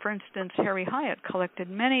ocean. For instance, Harry Hyatt collected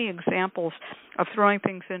many examples of throwing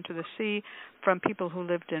things into the sea from people who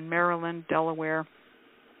lived in Maryland, Delaware,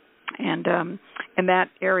 and in that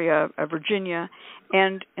area of Virginia,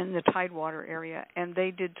 and in the Tidewater area, and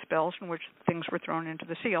they did spells in which things were thrown into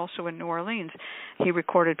the sea. Also in New Orleans, he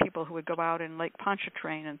recorded people who would go out in Lake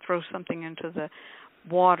Pontchartrain and throw something into the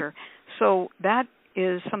water. So that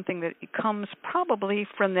is something that comes probably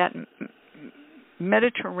from that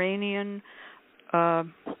Mediterranean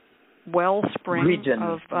wellspring region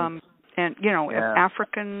of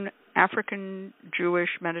African, Jewish,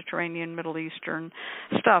 Mediterranean, Middle Eastern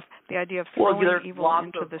stuff. The idea of throwing evil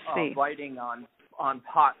into the sea. Writing on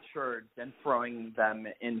potsherds and throwing them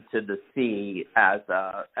into the sea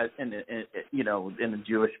in the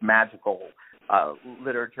Jewish magical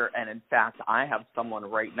literature. And in fact, I have someone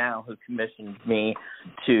right now who commissioned me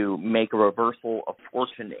to make a reversal of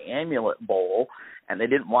fortune amulet bowl, and they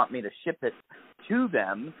didn't want me to ship it to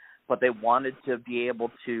them, but they wanted to be able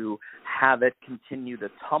to have it continue to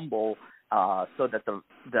tumble so that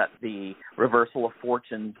the reversal of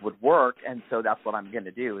fortunes would work. And so that's what I'm going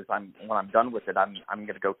to do. Is when I'm done with it, I'm going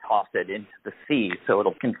to go toss it into the sea so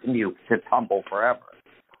it'll continue to tumble forever.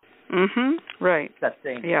 Right. That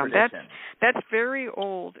same tradition. That's very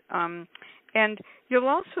old. And you'll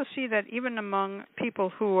also see that even among people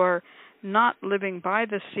who are not living by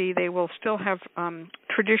the sea, they will still have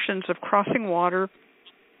traditions of crossing water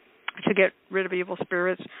to get rid of evil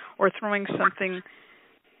spirits, or throwing something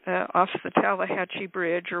off the Tallahatchie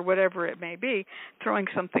Bridge, or whatever it may be. Throwing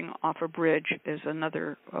something off a bridge is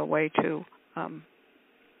another way to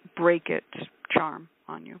break its charm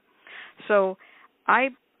on you. So I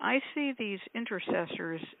see these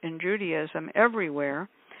intercessors in Judaism everywhere,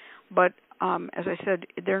 but as I said,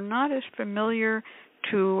 they're not as familiar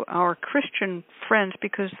to our Christian friends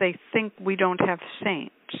because they think we don't have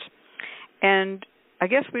saints. And I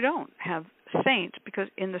guess we don't have saints because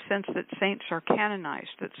in the sense that saints are canonized,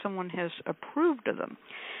 that someone has approved of them.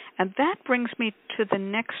 And that brings me to the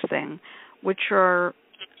next thing, which are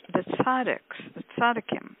the tzaddiks, the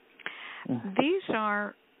tzaddikim. These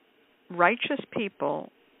are righteous people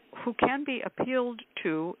who can be appealed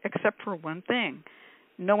to except for one thing.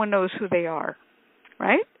 No one knows who they are,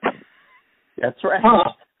 right? That's right.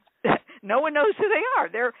 No one knows who they are.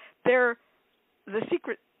 They're the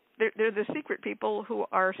secret. They're the secret people who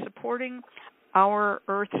are supporting our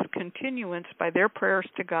Earth's continuance by their prayers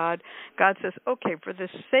to God. God says, okay, for the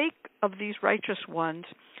sake of these righteous ones,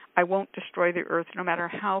 I won't destroy the Earth no matter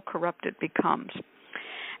how corrupt it becomes.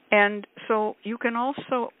 And so you can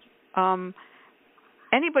also,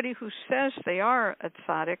 anybody who says they are a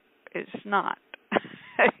tzaddik is not.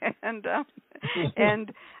 And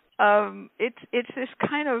it's this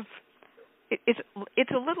kind of,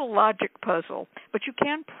 it's a little logic puzzle, but you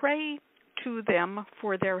can pray to them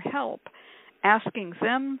for their help, asking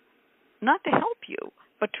them not to help you,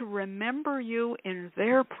 but to remember you in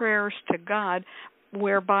their prayers to God,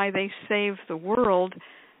 whereby they save the world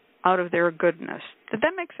out of their goodness. Did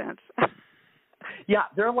that make sense? Yeah,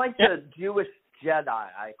 they're like the Jewish Jedi,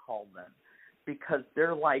 I call them, because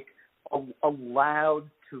they're like allowed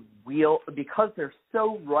to wield, because they're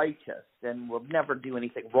so righteous and will never do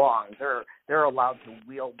anything wrong. They're allowed to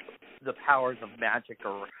wield the powers of magic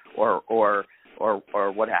or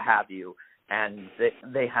what have you, and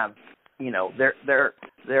they have, you know, they're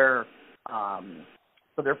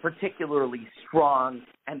particularly strong,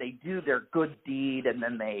 and they do their good deed, and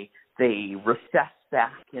then they recess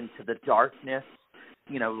back into the darkness,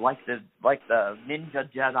 you know, like the ninja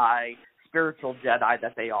Jedi, spiritual Jedi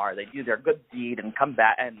that they are. They do their good deed and come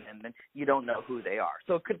back, and then you don't know who they are.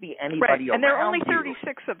 So it could be anybody right. And there are around only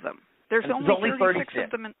 36 of them. There's only 36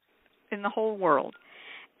 of them in the whole world.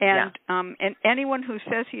 And and anyone who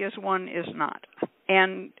says he is one is not.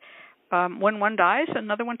 And when one dies,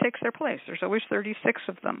 another one takes their place. There's always 36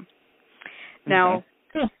 of them. Now,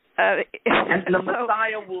 and the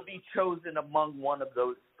Messiah will be chosen among one of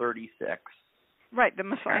those 36. Right, the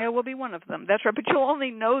Messiah will be one of them. That's right, but you'll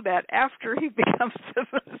only know that after he becomes the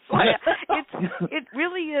Messiah. It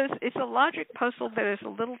really is. It's a logic puzzle that as a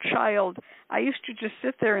little child, I used to just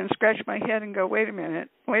sit there and scratch my head and go, wait a minute.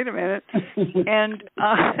 And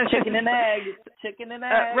chicken and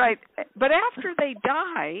egg. Right, but after they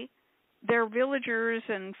die, their villagers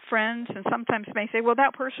and friends and sometimes may say, well,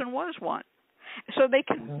 that person was one. So they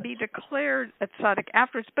can be declared a tzaddik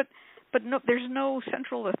afterwards, but no, there's no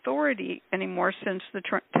central authority anymore since the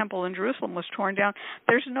temple in Jerusalem was torn down.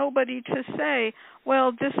 There's nobody to say,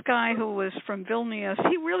 well, this guy who was from Vilnius,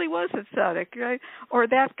 he really was a tzaddik, right? Or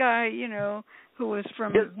that guy, you know, who was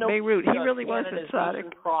from Beirut, he really was a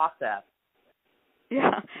tzaddik. Process.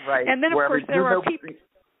 Yeah. Right. And then, of course, there are people.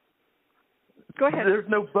 Go ahead. There's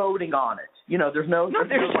no voting on it. You know, there's no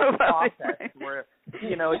process right. Where,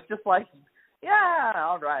 you know, it's just like, yeah,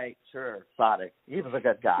 all right, sure, tzaddik. He was a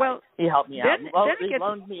good guy. Well, he helped me out. He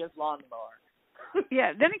loaned me his lawnmower.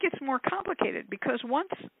 Yeah, then it gets more complicated because once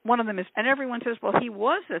one of them is, and everyone says, well, he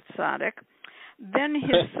was a tzaddik, then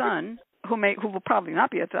his son, who will probably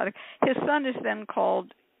not be a tzaddik, his son is then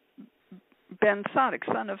called Ben Tzaddik,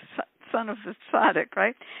 son of the tzaddik,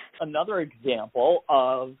 right? Another example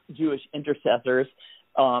of Jewish intercessors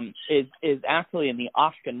is actually in the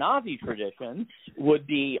Ashkenazi tradition, would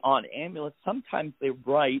be on amulets. Sometimes they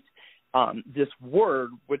write this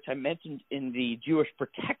word, which I mentioned in the Jewish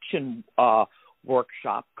protection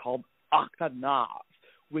workshop, called Achanav,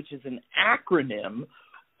 which is an acronym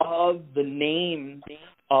of the name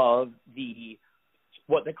of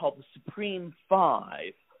what they call the Supreme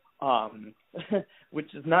Five,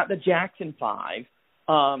 which is not the Jackson Five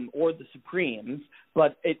or the Supremes,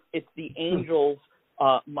 but it's the angels.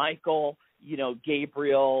 Michael, you know,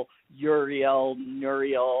 Gabriel, Uriel,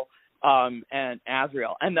 Nuriel, and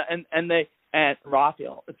Azrael, and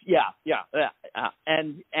Raphael.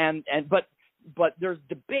 But there's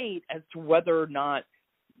debate as to whether or not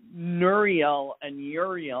Nuriel and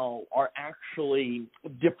Uriel are actually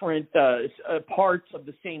different parts of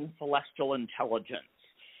the same celestial intelligence,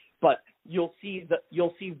 but you'll see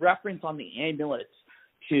reference on the amulets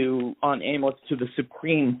to the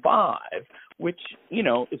Supreme Five, which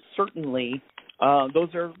is certainly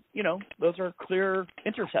those are clear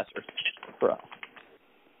intercessors for us.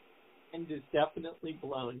 And is definitely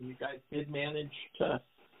blown. You guys did manage to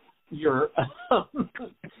your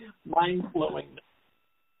mind-blowing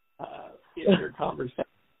in your conversation.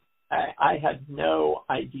 I had no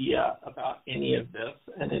idea about any of this,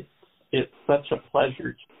 and it's such a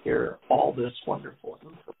pleasure to hear all this wonderful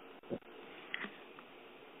information.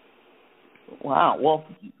 Wow. Well,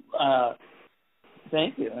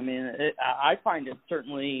 thank you. I mean, I find it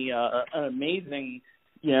certainly an amazing,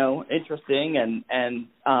 interesting, and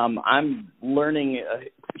I'm learning a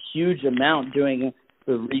huge amount doing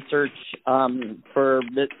the research for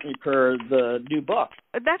the new book.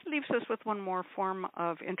 That leaves us with one more form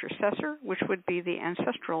of intercessor, which would be the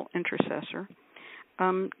ancestral intercessor.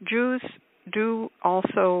 Jews do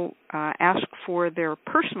also ask for their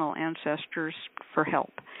personal ancestors for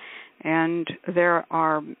help, and there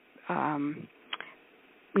are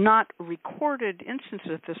not recorded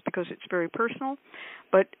instances of this because it's very personal,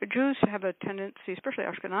 but Jews have a tendency, especially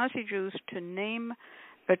Ashkenazi Jews, to name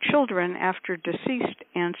children after deceased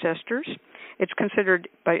ancestors. It's considered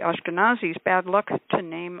by Ashkenazis bad luck to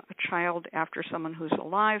name a child after someone who's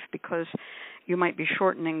alive because you might be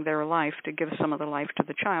shortening their life to give some of the life to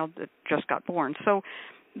the child that just got born. So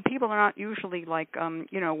people are not usually like,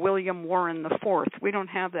 William Warren IV. We don't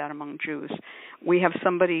have that among Jews. We have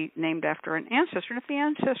somebody named after an ancestor. And if the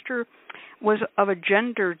ancestor was of a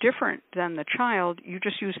gender different than the child, you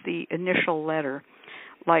just use the initial letter.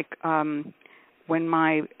 Like when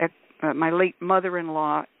my late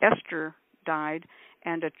mother-in-law, Esther, died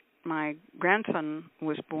and my grandson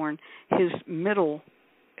was born, his middle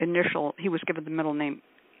initial, he was given the middle name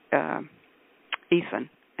Ethan.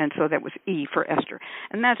 And so that was E for Esther.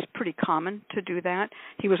 And that's pretty common to do that.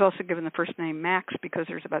 He was also given the first name Max because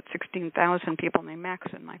there's about 16,000 people named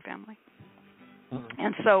Max in my family. Mm-hmm.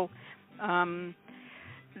 And so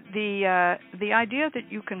the idea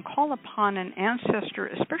that you can call upon an ancestor,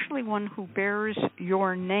 especially one who bears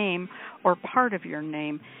your name or part of your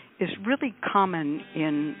name, is really common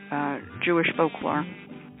in Jewish folklore.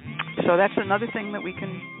 So that's another thing that we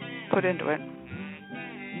can put into it.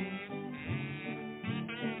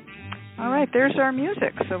 All right, there's our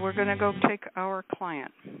music. So we're going to go take our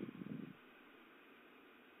client.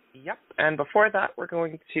 Yep, and before that, we're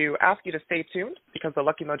going to ask you to stay tuned because the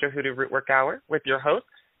Lucky Mojo Hoodoo Rootwork Hour with your host,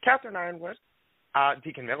 Catherine Ironwood,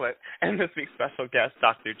 Deacon Millet, and this week's special guest,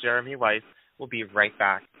 Dr. Jeremy Weiss, will be right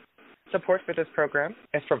back. Support for this program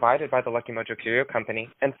is provided by the Lucky Mojo Curio Company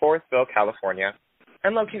in Forestville, California,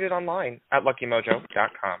 and located online at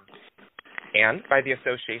luckymojo.com, and by the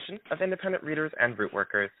Association of Independent Readers and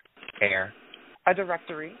Rootworkers, AIR, a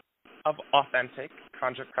directory of authentic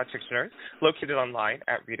conjure practitioners located online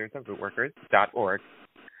at readersandrootworkers.org,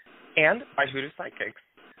 and by Hoodoo Psychics,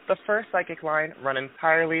 the first psychic line run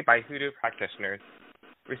entirely by Hoodoo practitioners.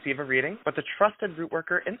 Receive a reading with a trusted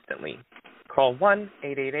rootworker instantly. Call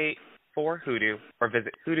 1-888-4-HOODOO or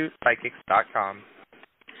visit hoodoopsychics.com.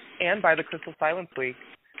 And by the Crystal Silence League,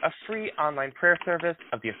 a free online prayer service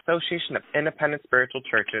of the Association of Independent Spiritual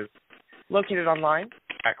Churches, located online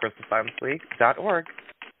at crystalsilenceleague.org.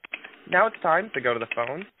 Now it's time to go to the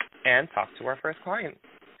phone and talk to our first client.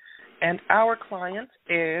 And our client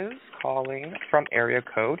is calling from area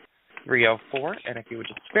code 304. And if you would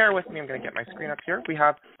just bear with me, I'm going to get my screen up here. We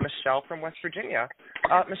have Michelle from West Virginia.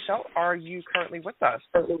 Michelle, are you currently with us?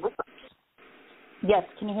 Yes,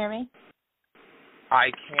 can you hear me? I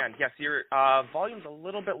can. Yes, your volume's a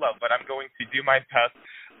little bit low, but I'm going to do my best.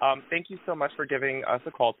 Thank you so much for giving us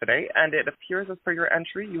a call today. And it appears as per your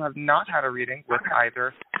entry, you have not had a reading with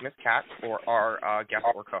either Ms. Kat or our guest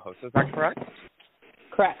or co-host. Is that correct?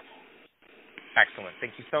 Correct. Excellent.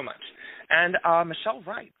 Thank you so much. And Michelle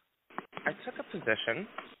writes, I just took a position,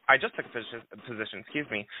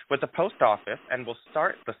 with the post office and will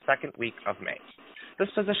start the second week of May. This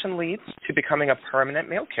position leads to becoming a permanent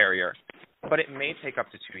mail carrier, but it may take up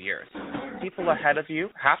to 2 years. People ahead of you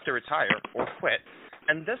have to retire or quit,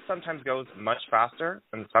 and this sometimes goes much faster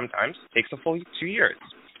and sometimes takes a full 2 years.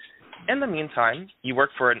 In the meantime, you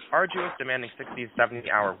work for an arduous, demanding 60 to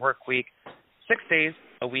 70-hour work week, 6 days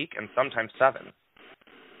a week, and sometimes 7.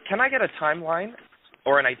 Can I get a timeline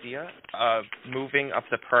or an idea of moving up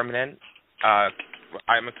to permanent,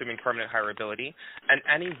 I'm assuming permanent hireability, and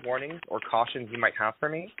any warnings or cautions you might have for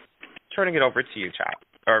me? Turning it over to you, Ms.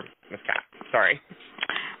 Kat. Sorry.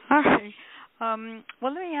 All right.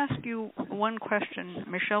 Well, let me ask you one question,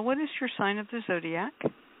 Michelle. What is your sign of the zodiac?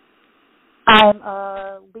 I'm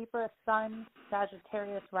a Libra Sun,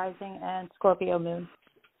 Sagittarius Rising, and Scorpio Moon.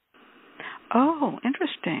 Oh,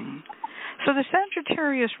 interesting. So the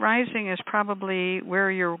Sagittarius Rising is probably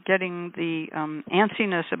where you're getting the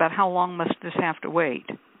antsiness about how long must this have to wait.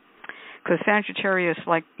 Because Sagittarius,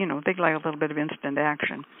 they like a little bit of instant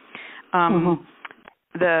action.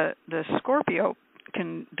 The Scorpio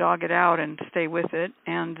can dog it out and stay with it,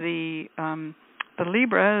 and the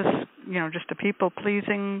Libra is, just a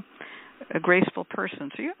people-pleasing, a graceful person.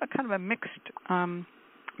 So you have a kind of a mixed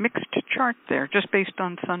chart there, just based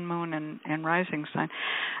on sun, moon, and rising sign.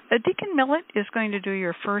 Deacon Millett is going to do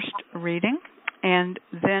your first reading, and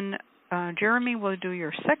then Jeremy will do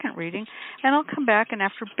your second reading, and I'll come back, and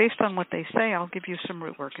after, based on what they say, I'll give you some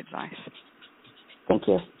root work advice. Thank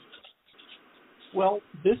you. Well,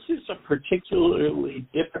 this is a particularly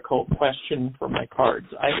difficult question for my cards.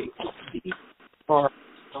 These are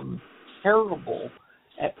terrible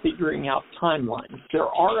at figuring out timelines. There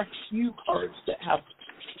are a few cards that have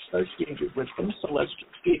associated with them, so let's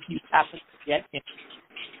just see if you happen to get in.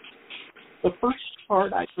 The first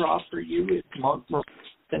card I draw for you is Montmorency,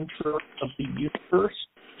 Center of the Universe,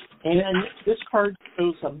 and this card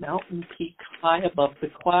shows a mountain peak high above the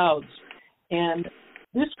clouds, and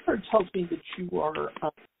this card tells me that you are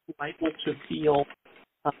liable to feel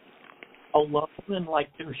alone and like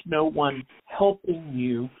there's no one helping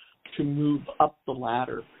you to move up the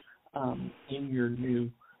ladder in your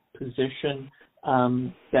new position.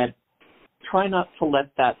 That try not to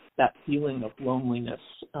let that feeling of loneliness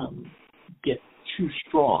get too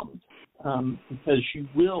strong, because you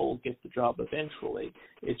will get the job eventually.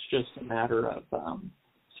 It's just a matter of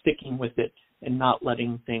sticking with it and not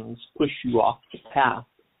letting things push you off the path.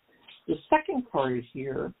 The second card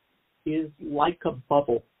here is Like a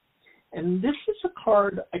Bubble. And this is a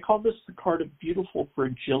card, I call this the card of beautiful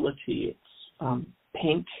fragility. It's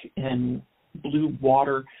pink and blue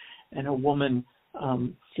water and a woman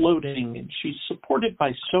floating, and she's supported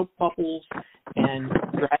by soap bubbles and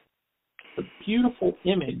a beautiful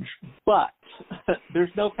image, but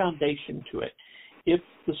there's no foundation to it. If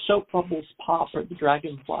the soap bubbles pop or the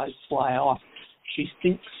dragonflies fly off, she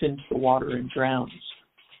sinks into the water and drowns.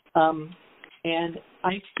 And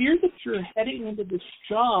I fear that you're heading into this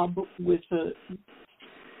job with a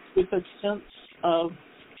sense of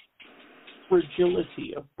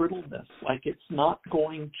fragility, of brittleness, like it's not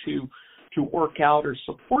going to work out or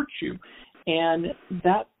support you, and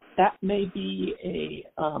that may be a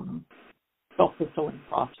self-fulfilling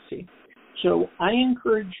prophecy. So I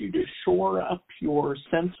encourage you to shore up your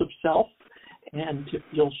sense of self and to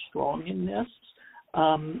feel strong in this,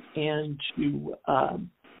 and to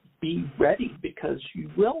be ready, because you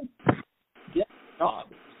will get the job.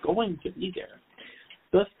 It's going to be there.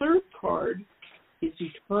 The third card is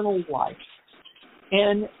Eternal Life.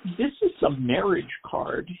 And this is a marriage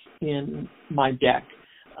card in my deck.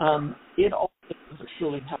 It also doesn't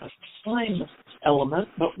really have a time element,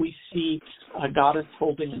 but we see a goddess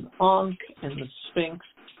holding an ankh and the Sphinx.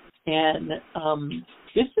 And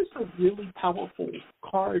this is a really powerful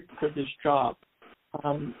card for this job.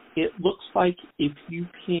 It looks like if you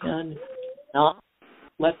can not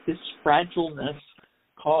let this fragileness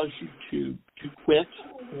cause you to quit,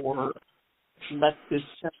 or let this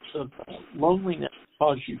sense of loneliness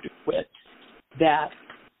cause you to quit, that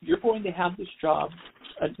you're going to have this job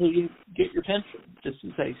until you get your pension. This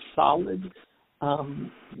is a solid,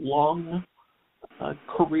 long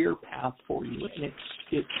career path for you, and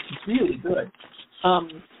it's really good.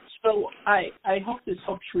 So I hope this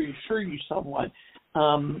helps reassure you somewhat.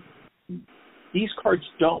 These cards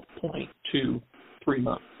don't point to 3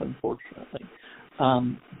 months, unfortunately,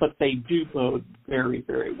 but they do bode very,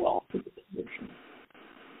 very well for the position.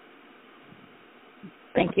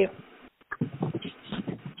 Thank you.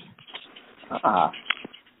 All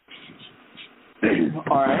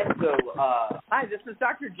right. So, hi, this is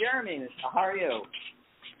Dr. Jeremy. How are you?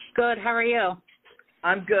 Good. How are you?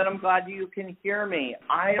 I'm good. I'm glad you can hear me.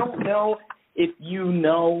 I don't know if you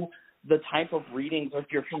know the type of readings, or if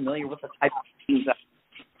you're familiar with the type of readings that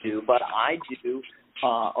I do, but I do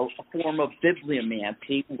a form of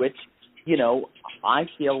bibliomancy, which, I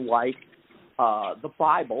feel like the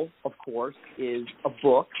Bible, of course, is a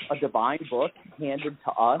book, a divine book handed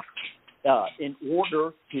to us in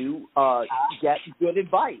order to get good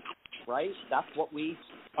advice, right? That's what we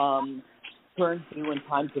turn to in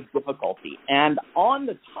times of difficulty. And on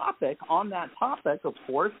that topic, of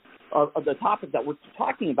course, the topic that we're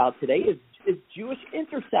talking about today is Jewish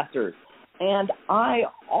intercessors. And I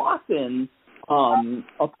often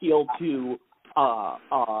appeal to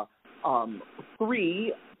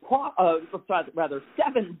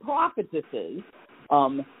seven prophetesses.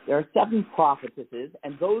 There are seven prophetesses,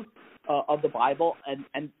 and those of the Bible,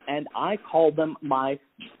 and I call them my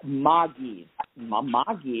Magid. My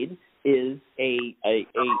Magid is a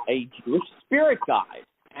Jewish spirit guide,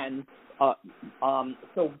 and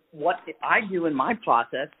so what I do in my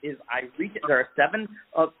process is I reach. There are seven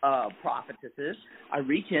prophetesses. I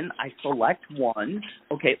reach in, I select one.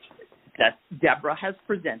 Okay, that Deborah has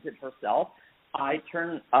presented herself. I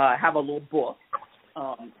have a little book,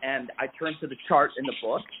 and I turn to the chart in the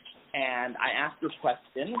book, and I ask her a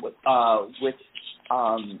question,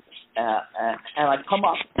 and I come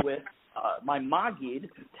up with my Magid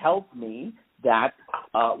tells me that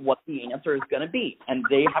what the answer is going to be, and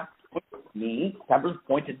they have Deborah's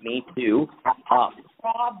pointed me to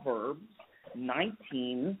Proverbs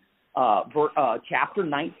 19, chapter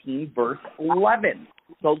 19, verse 11.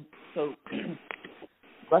 So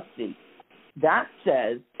let's see. That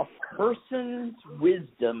says, a person's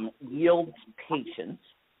wisdom yields patience.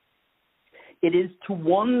 It is to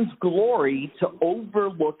one's glory to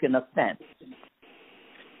overlook an offense.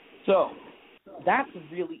 So that's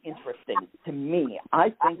really interesting to me.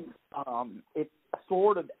 I think it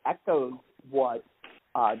sort of echoes what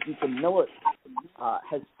Deacon Millet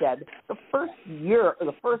has said. The first year, or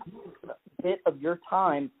the first bit of your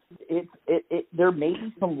time, there may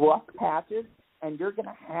be some rough patches, and you're going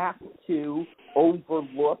to have to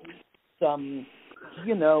overlook some, I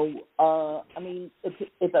mean,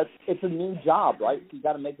 it's a new job, right? So you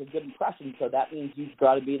got to make a good impression. So that means you've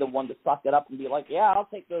got to be the one to suck it up and be like, yeah, I'll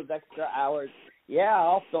take those extra hours. Yeah,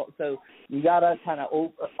 I'll. So you got to kind of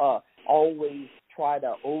always try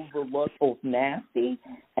to overlook both nasty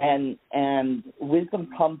and wisdom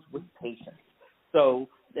comes with patience. So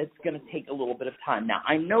it's going to take a little bit of time. Now,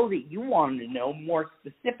 I know that you wanted to know more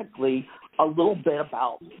specifically a little bit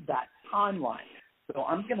about that timeline. So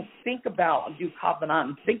I'm going to do Covenant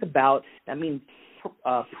and think about, that means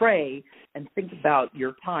pray and think about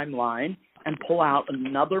your timeline and pull out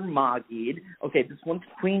another Magid. Okay, this one's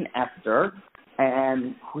Queen Esther,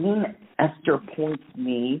 and Queen Esther points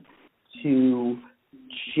me to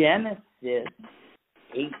Genesis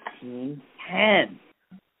 18:10.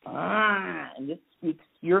 And this speaks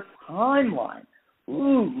to your timeline.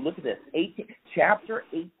 Ooh, look at this. Chapter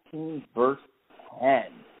 18, verse 10.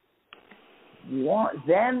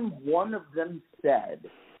 Then one of them said,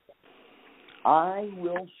 I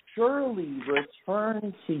will surely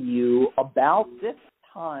return to you about this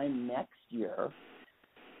time next year,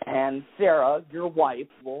 and Sarah, your wife,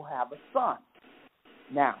 will have a son.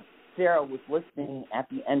 Now, Sarah was listening at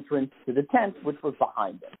the entrance to the tent, which was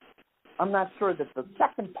behind him. I'm not sure that the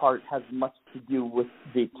second part has much to do with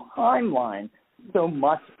the timeline so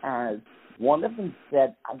much as one of them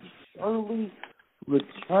said, I surely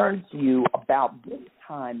return to you about this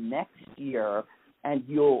time next year, and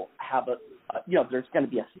you'll have there's going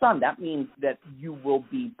to be a son. That means that you will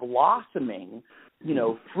be blossoming,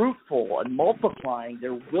 fruitful and multiplying.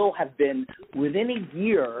 There will have been, within a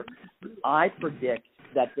year, I predict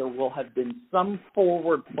that there will have been some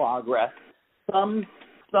forward progress, some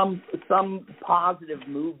positive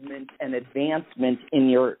movement and advancement in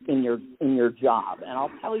your job. And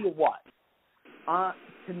I'll tell you what.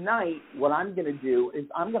 Tonight, what I'm going to do is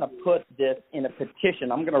I'm going to put this in a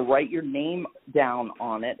petition. I'm going to write your name down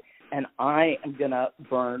on it, and I am going to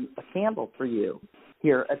burn a candle for you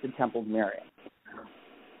here at the Temple of Miriam.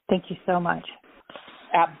 Thank you so much.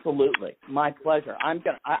 Absolutely, my pleasure.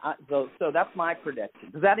 So that's my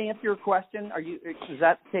prediction. Does that answer your question? Does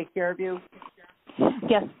that take care of you?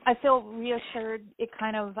 Yes, I feel reassured. It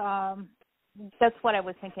kind of that's what I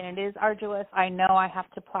was thinking. It is arduous. I know I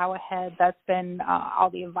have to plow ahead. That's been all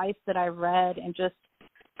the advice that I've read, and just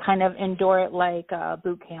kind of endure it like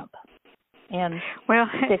boot camp and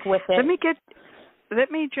stick with it.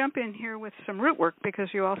 Let me jump in here with some root work, because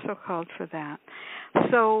you also called for that.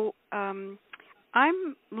 So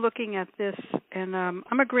I'm looking at this, and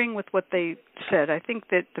I'm agreeing with what they said. I think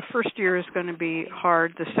that the first year is going to be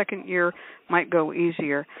hard. The second year might go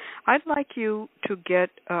easier. I'd like you to get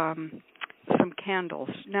some candles.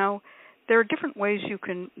 Now, there are different ways you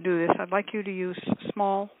can do this. I'd like you to use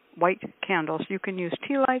small white candles. You can use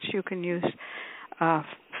tea lights. You can use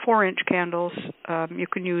 4-inch candles. You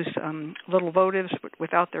can use little votives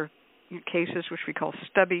without their cases, which we call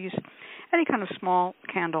stubbies, any kind of small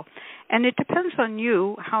candle. And it depends on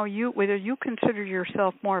you, whether you consider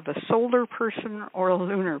yourself more of a solar person or a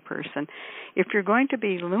lunar person. If you're going to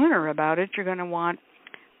be lunar about it, you're going to want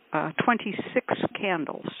 26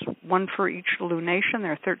 candles, one for each lunation.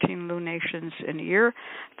 There are 13 lunations in a year.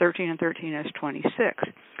 13 and 13 is 26.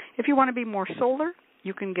 If you want to be more solar,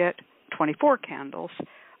 you can get 24 candles.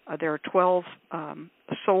 There are 12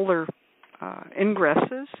 solar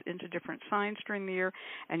ingresses into different signs during the year,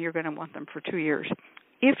 and you're going to want them for 2 years.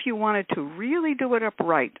 If you wanted to really do it up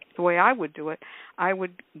right, the way I would do it, I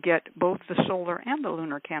would get both the solar and the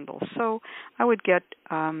lunar candles. So I would get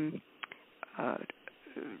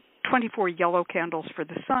 24 yellow candles for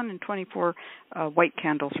the sun and 24 white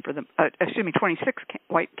candles for the, 26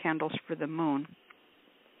 white candles for the moon.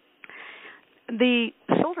 The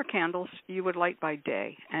solar candles you would light by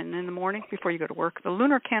day and in the morning before you go to work. The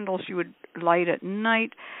lunar candles you would light at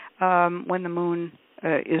night when the moon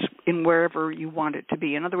is in wherever you want it to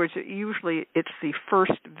be. In other words, usually it's the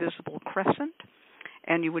first visible crescent,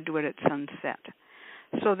 and you would do it at sunset.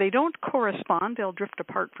 So they don't correspond. They'll drift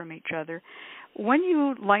apart from each other. When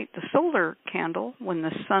you light the solar candle, when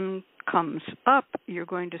the sun comes up, you're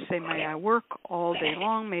going to say, may I work all day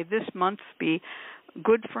long. May this month be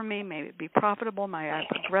good for me. May it be profitable. May I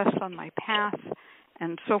progress on my path,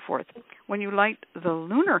 and so forth. When you light the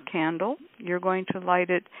lunar candle, you're going to light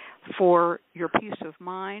it for your peace of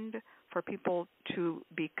mind, for people to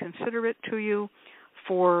be considerate to you,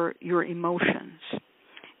 for your emotions.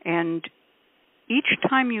 And each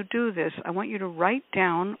time you do this, I want you to write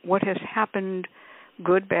down what has happened,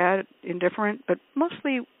 good, bad, indifferent, but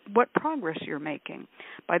mostly what progress you're making.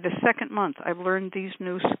 By the second month, I've learned these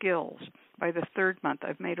new skills. By the third month,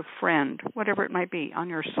 I've made a friend, whatever it might be, on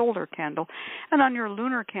your solar candle. And on your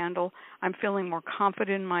lunar candle, I'm feeling more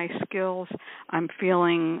confident in my skills. I'm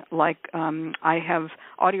feeling like I have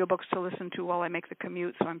audiobooks to listen to while I make the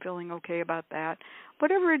commute, so I'm feeling okay about that.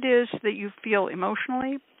 Whatever it is that you feel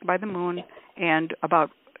emotionally by the moon and about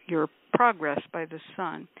your progress by the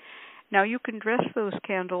sun. Now, you can dress those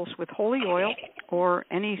candles with holy oil or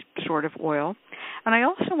any sort of oil. And I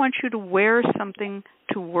also want you to wear something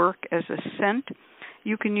to work as a scent.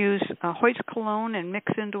 You can use Weiss cologne and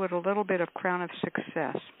mix into it a little bit of Crown of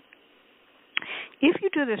Success. If you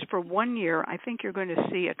do this for 1 year, I think you're going to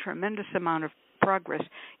see a tremendous amount of progress.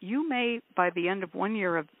 You may, by the end of 1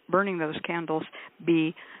 year of burning those candles,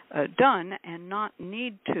 be done and not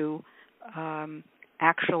need to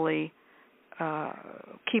actually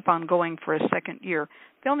keep on going for a second year.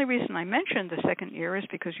 The only reason I mentioned the second year is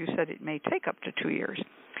because you said it may take up to 2 years.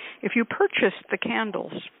 If you purchase the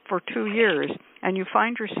candles for 2 years and you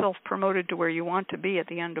find yourself promoted to where you want to be at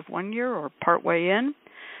the end of 1 year or partway in,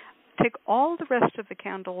 take all the rest of the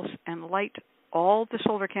candles and light all the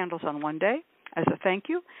solar candles on one day as a thank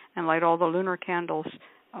you, and light all the lunar candles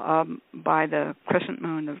by the crescent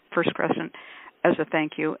moon, the first crescent, as a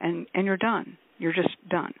thank you, and you're done. You're just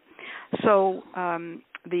done. So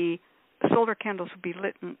the solar candles will be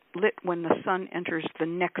lit when the sun enters the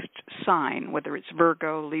next sign, whether it's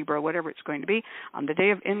Virgo, Libra, whatever it's going to be. On the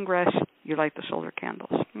day of ingress, you light the solar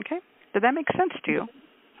candles. Okay? Did that make sense to you?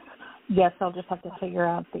 Yes, I'll just have to figure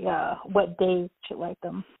out the what day to light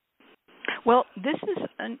them. Well, this is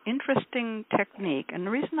an interesting technique, and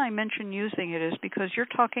the reason I mention using it is because you're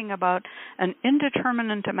talking about an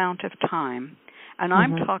indeterminate amount of time, and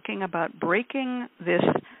I'm talking about breaking this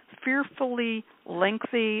fearfully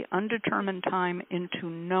lengthy, undetermined time into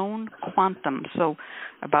known quantum. So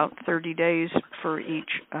about 30 days for each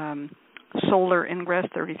solar ingress,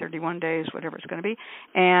 30, 31 days, whatever it's going to be,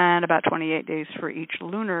 and about 28 days for each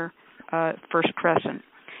lunar first crescent.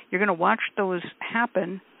 You're going to watch those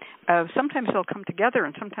happen. Sometimes they'll come together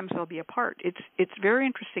and sometimes they'll be apart. It's very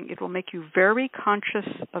interesting. It will make you very conscious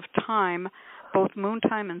of time, both moon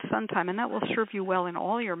time and sun time, and that will serve you well in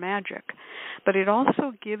all your magic. But it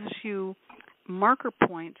also gives you marker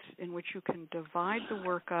points in which you can divide the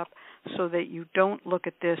work up so that you don't look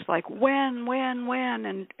at this like when,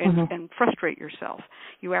 and frustrate yourself.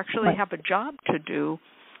 You actually have a job to do,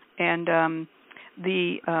 and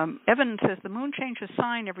the Evan says the moon changes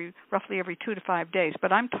sign roughly every 2 to 5 days,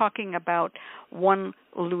 but I'm talking about one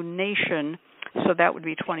lunation, so that would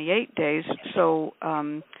be 28 days. So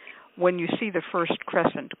when you see the first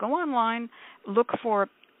crescent, go online, look for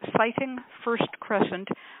sighting first crescent.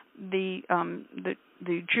 The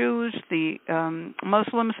Jews, the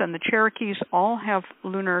Muslims, and the Cherokees all have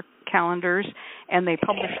lunar calendars, and they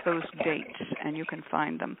publish those dates, and you can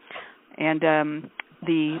find them. And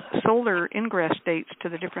the solar ingress dates to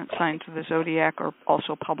the different signs of the zodiac are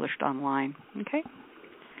also published online. Okay?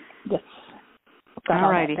 Yes. All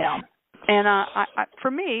righty. And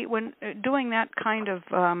for me, when doing that kind of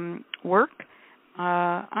work,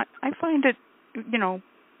 I find it,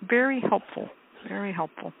 very helpful. Very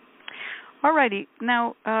helpful. All righty.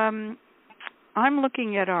 Now, I'm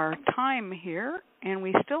looking at our time here, and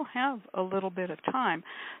we still have a little bit of time.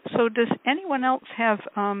 So does anyone else have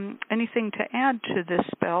anything to add to this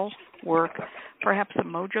spell work? Perhaps a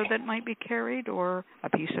mojo that might be carried or a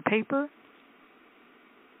piece of paper?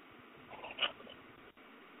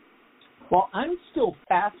 Well, I'm still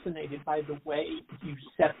fascinated by the way you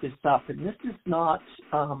set this up, and this is not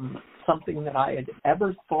something that I had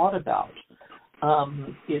ever thought about.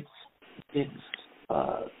 It's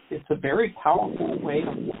a very powerful way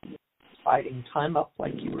of dividing time up,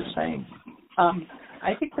 like you were saying.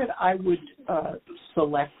 I think that I would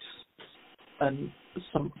select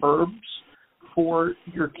some herbs for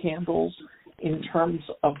your candles in terms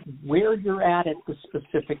of where you're at the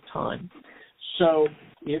specific time. So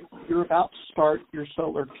if you're about to start your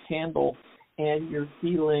solar candle and you're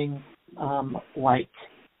feeling like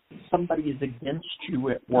somebody is against you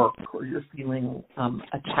at work, or you're feeling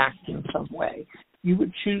attacked in some way, you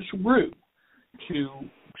would choose rue to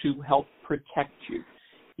help protect you.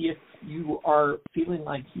 If you are feeling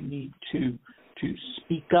like you need to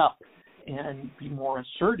speak up and be more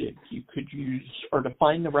assertive, you could use, or to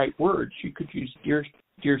find the right words, you could use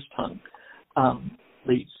deer's tongue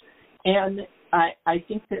leaves. And I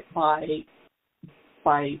think that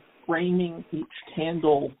by framing each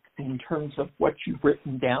candle in terms of what you've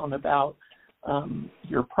written down about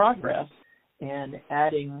your progress and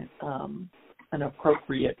adding an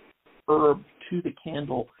appropriate herb to the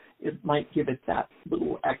candle, it might give it that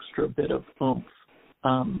little extra bit of oomph.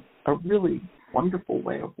 A really wonderful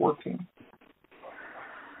way of working.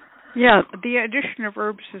 Yeah, the addition of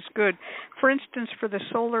herbs is good. For instance, for the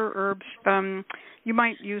solar herbs, you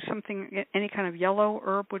might use something, any kind of yellow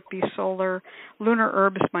herb would be solar. Lunar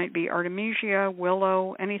herbs might be artemisia,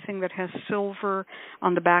 willow, anything that has silver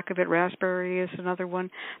on the back of it. Raspberry is another one.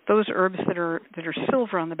 Those herbs that are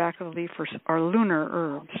silver on the back of the leaf are lunar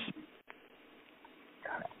herbs.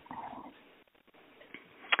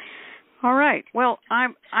 All right. Well,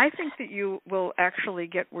 I think that you will actually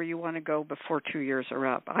get where you want to go before 2 years are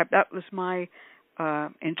up. That was my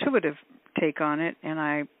intuitive take on it, and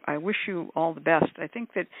I wish you all the best. I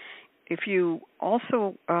think that if you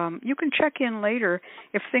also, you can check in later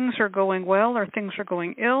if things are going well or things are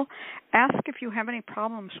going ill. Ask if you have any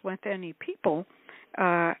problems with any people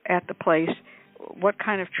at the place, what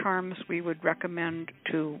kind of charms we would recommend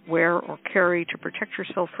to wear or carry to protect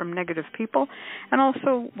yourself from negative people, and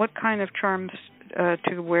also what kind of charms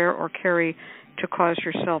to wear or carry to cause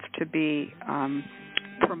yourself to be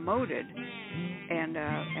promoted and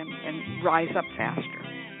rise up faster.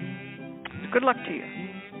 Good luck to you.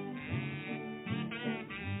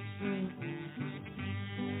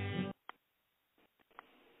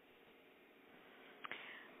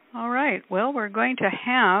 All right. Well, we're going to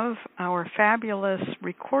have our fabulous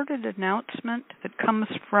recorded announcement that comes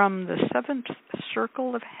from the seventh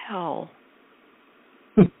circle of hell.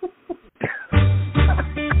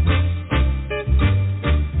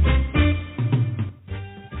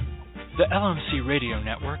 The LMC Radio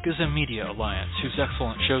Network is a media alliance whose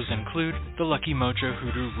excellent shows include The Lucky Mojo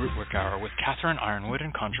Hoodoo Rootwork Hour with Catherine Ironwood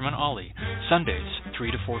and Conjurman Ollie, Sundays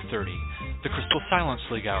 3 to 4:30. The Crystal Silence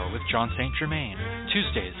League Hour with John St. Germain,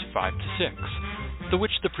 Tuesdays 5 to 6. The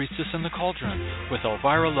Witch, the Priestess, and the Cauldron with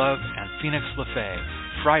Elvira Love and Phoenix LaFay,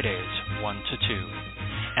 Fridays 1 to 2.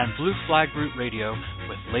 And Blue Flag Root Radio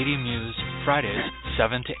with Lady Muse, Fridays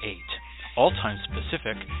 7 to 8. All times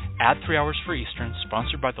Pacific, add 3 hours for Eastern,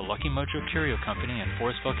 sponsored by the Lucky Mojo Curio Company in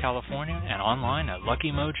Forestville, California, and online at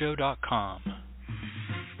luckymojo.com.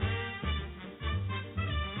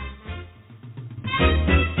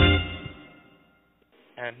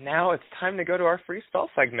 And now it's time to go to our free spell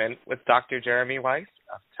segment with Dr. Jeremy Weiss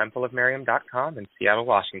of templeofmiriam.com in Seattle,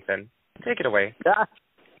 Washington. Take it away.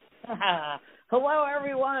 Hello,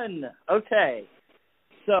 everyone. Okay,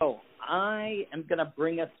 so I am going to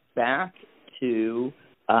bring us back to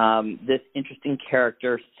this interesting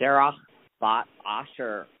character, Sarah Bat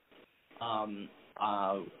Asher. And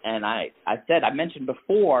I mentioned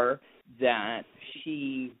before that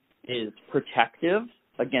she is protective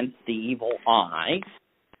against the evil eye.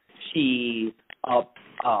 She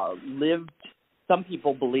lived, some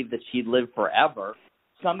people believe that she lived forever.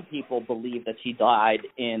 Some people believe that she died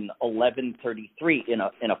in 1133 in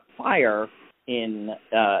a fire in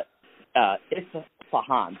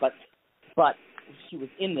Isfahan, but she was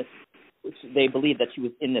in this. They believe that she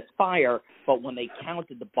was in this fire, but when they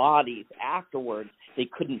counted the bodies afterwards, they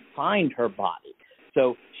couldn't find her body.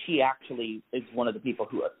 So she actually is one of the people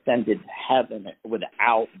who ascended to heaven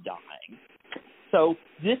without dying. So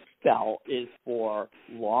this spell is for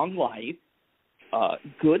long life,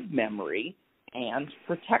 good memory, and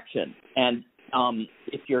protection. And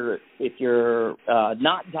if you're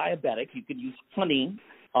not diabetic, you could use honey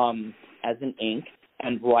as an ink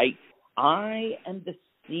and write "I am the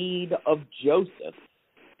seed of Joseph"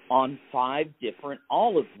 on 5 different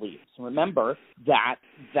olive leaves. Remember that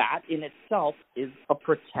in itself is a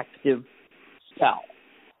protective spell.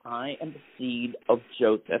 I am the seed of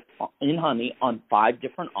Joseph in honey on 5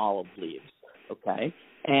 different olive leaves. Okay,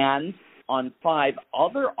 and on 5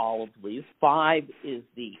 other olive leaves, 5 is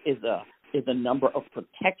a number of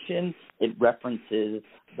protection. It references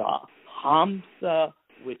the Hamsa,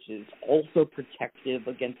 which is also protective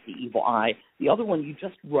against the evil eye. The other one, you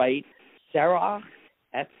just write Serach,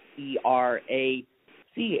 S-E-R-A-C-H.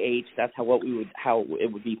 That's how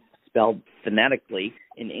it would be spelled phonetically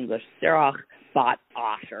in English. Serach Bat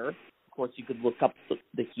Asher. Of course, you could look up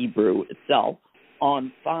the Hebrew itself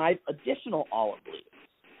on 5 additional olive leaves.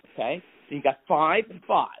 Okay, so you got 5 and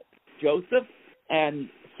 5. Joseph and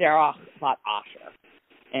Serach Bat Asher.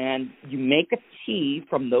 And you make a tea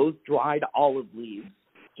from those dried olive leaves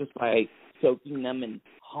just by soaking them in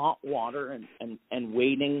hot water and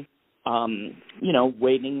waiting,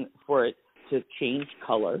 waiting for it to change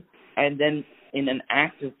color. And then in an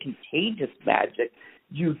act of contagious magic,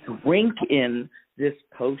 you drink in this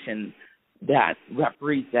potion that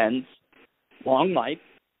represents long life,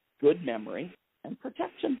 good memory, and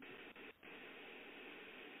protection.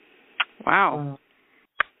 Wow.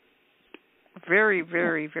 Very,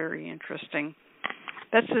 very, very interesting.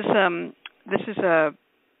 This is a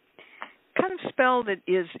kind of spell that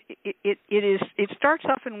it starts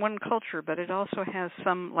off in one culture, but it also has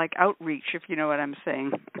some like outreach, if you know what I'm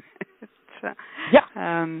saying.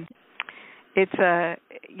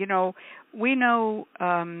 We know,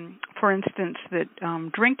 for instance, that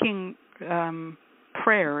drinking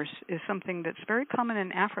prayers is something that's very common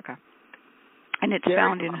in Africa, and it's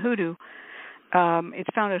found in Hoodoo. It's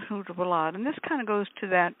found in Hoodoo a lot, and this kind of goes to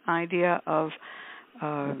that idea of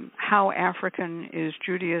how African is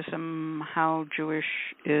Judaism, how Jewish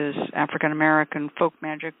is African American folk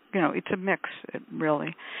magic. It's a mix,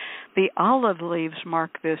 really. The olive leaves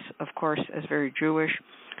mark this, of course, as very Jewish,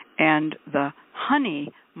 and the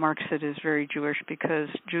honey marks it as very Jewish because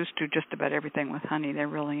Jews do just about everything with honey. They're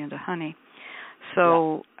really into honey.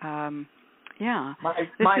 So, My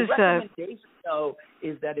recommendation, though,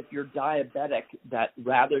 is that if you're diabetic, that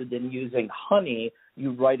rather than using honey,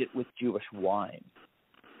 you write it with Jewish wine.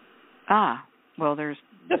 Well, there's,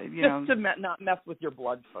 just to not mess with your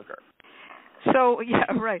blood sugar. So, yeah,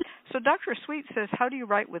 right. So Dr. Sweet says, how do you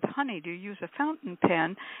write with honey? Do you use a fountain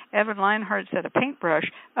pen? Evan Lionheart said a paintbrush.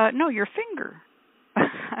 No, your finger.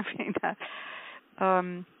 I mean,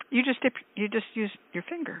 you just use your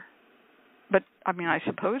finger. But, I mean, I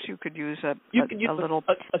suppose you could use a little...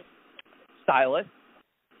 A stylus.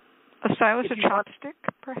 A stylus, a chopstick,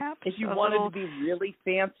 perhaps? If you wanted to be really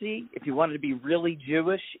fancy, if you wanted to be really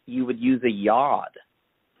Jewish, you would use a yod.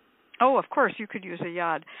 Oh, of course, you could use a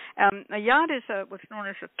yod. A yod is what's known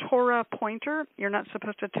as a Torah pointer. You're not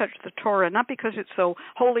supposed to touch the Torah, not because it's so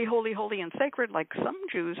holy, holy, holy and sacred like some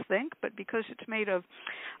Jews think, but because it's made of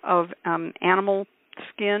animal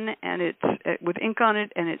skin and it's with ink on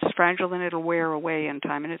it, and it's fragile and it'll wear away in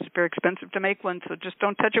time, and it's very expensive to make one, so just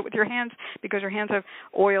don't touch it with your hands because your hands have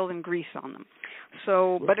oil and grease on them.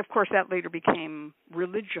 So, but of course that later became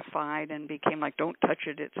religified and became like, don't touch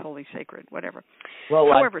it, it's holy, sacred, whatever. Well,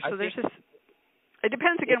 however, so there's this. It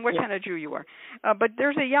depends again what kind of Jew you are, but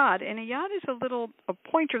there's a yod, and a yod is a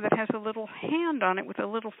pointer that has a little hand on it with a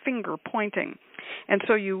little finger pointing, and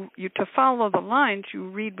so you to follow the lines you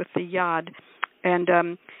read with the yod.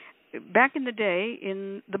 And back in the day,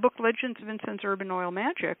 in the book Legends of Incense, Herb, and Oil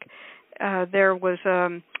Magic, there was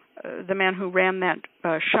the man who ran that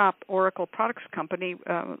shop, Oracle Products Company,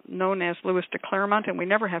 known as Louis de Claremont, and we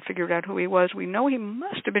never have figured out who he was. We know he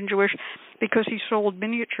must have been Jewish because he sold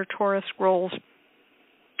miniature Torah scrolls,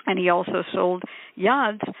 and he also sold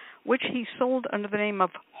yods, which he sold under the name of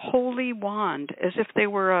Holy Wand, as if they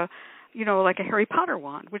were like a Harry Potter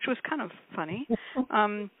wand, which was kind of funny.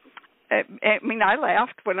 I mean, I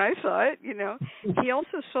laughed when I saw it, He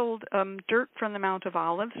also sold dirt from the Mount of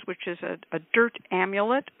Olives, which is a dirt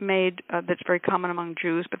amulet made that's very common among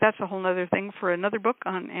Jews, but that's a whole other thing for another book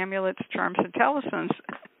on amulets, charms, and talismans.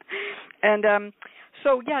 And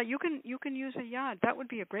so, yeah, you can use a yod. That would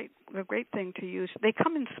be a great thing to use. They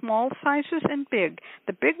come in small sizes and big.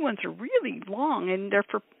 The big ones are really long, and they're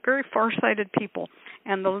for very far-sighted people.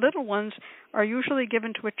 And the little ones are usually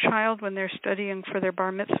given to a child when they're studying for their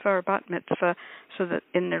bar mitzvah or bat mitzvah, so that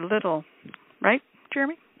in their little, right,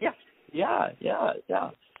 Jeremy? Yeah.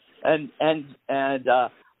 And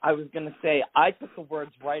I was going to say, I took the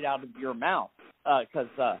words right out of your mouth because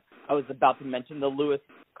I was about to mention the the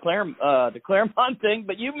Claremont thing,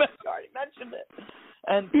 but you already mentioned it.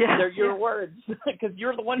 And they're your words, because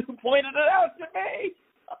you're the one who pointed it out to me.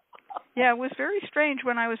 Yeah, it was very strange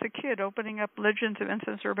when I was a kid opening up Legends of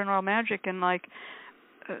Incense Urban Oil Magic, and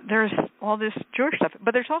there's all this Jewish stuff,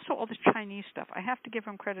 but there's also all this Chinese stuff. I have to give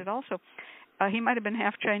him credit also. He might have been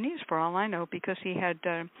half Chinese for all I know, because he had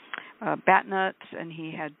bat nuts and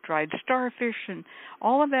he had dried starfish, and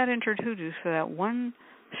all of that entered hoodoo for that one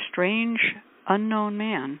strange unknown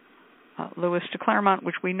man, Louis de Claremont,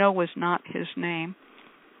 which we know was not his name.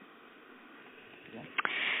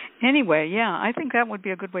 Yeah. Anyway, I think that would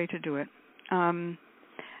be a good way to do it.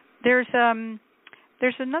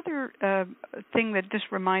 There's another thing that this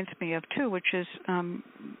reminds me of too, which is and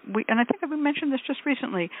I think we mentioned this just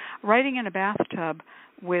recently, writing in a bathtub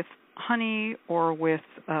with honey or with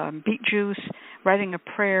beet juice, writing a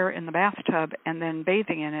prayer in the bathtub and then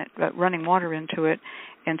bathing in it, running water into it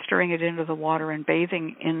and stirring it into the water and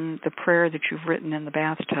bathing in the prayer that you've written in the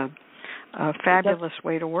bathtub. A fabulous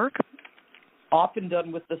way to work. Often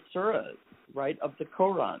done with the surahs, right, of the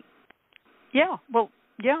Quran. Yeah, well,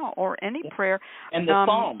 or any prayer. And the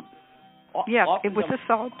Psalms. It was the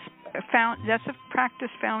Psalms. That's a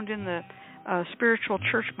practice found in the spiritual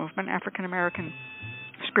church movement, African American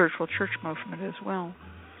spiritual church movement as well.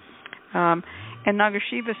 And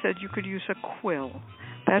Nagashiva said you could use a quill.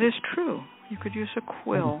 That is true. You could use a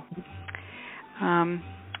quill.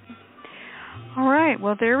 All right.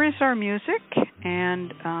 Well, there is our music,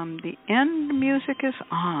 and the end music is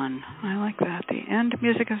on. I like that. The end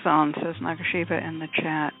music is on, says Nagashiva in the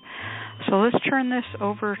chat. So let's turn this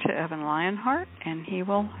over to Evan Lionheart, and he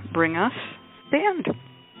will bring us the end.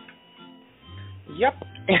 Yep.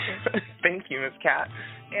 Thank you, Ms. Kat.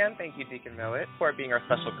 And thank you, Deacon Millett, for being our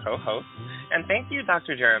special co-host. And thank you,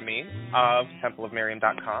 Dr. Jeremy of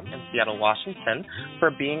TempleofMiriam.com in Seattle, Washington,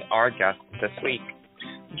 for being our guest this week.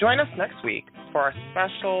 Join us next week for our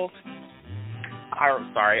special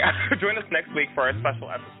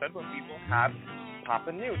episode when we will have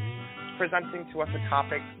Papa Newt presenting to us a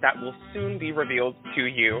topic that will soon be revealed to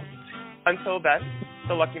you. Until then,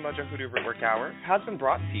 the Lucky Mojo Hoodoo Rootwork Hour has been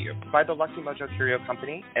brought to you by the Lucky Mojo Curio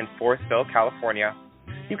Company in Forestville, California.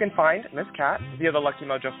 You can find Ms. Kat via the Lucky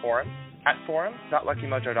Mojo forum at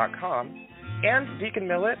forum.luckymojo.com and Deacon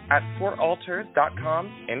Millett at fortaltars.com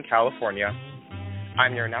in California.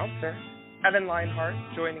 I'm your announcer, Evan Lionheart,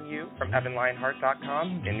 joining you from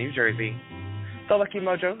evanlionheart.com in New Jersey. The Lucky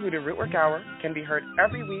Mojo Hoodoo Rootwork Hour can be heard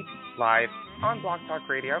every week live on Blog Talk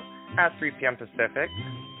Radio at 3 p.m. Pacific,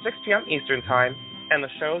 6 p.m. Eastern Time, and the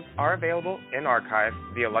shows are available in archive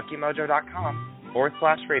via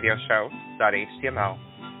luckymojocom/radioshow.html.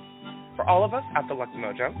 For all of us at the Lucky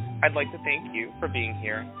Mojo, I'd like to thank you for being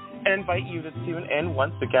here and invite you to tune in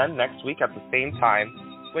once again next week at the same time,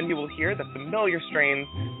 when you will hear the familiar strains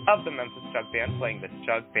of the Memphis Jug Band playing the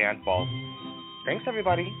Jug Band Waltz. Thanks,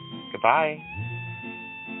 everybody. Goodbye.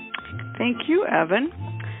 Thank you, Evan.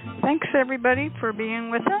 Thanks, everybody, for being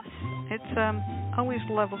with us. It's always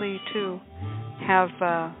lovely to have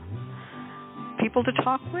people to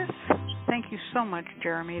talk with. Thank you so much,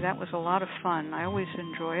 Jeremy. That was a lot of fun. I always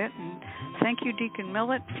enjoy it. And thank you, Deacon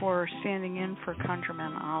Millett, for standing in for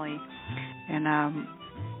ConjureMan Ali. And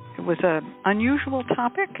it was an unusual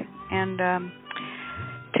topic, and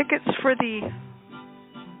tickets for the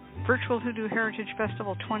Virtual Hoodoo Heritage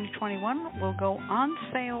Festival 2021 will go on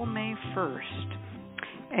sale May 1st.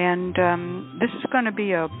 And this is going to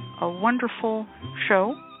be a wonderful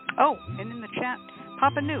show. Oh, and in the chat,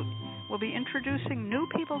 Papa Newt will be introducing new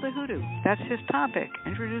people to hoodoo. That's his topic,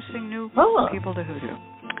 introducing new people to hoodoo.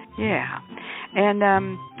 Yeah. And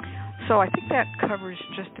so I think that covers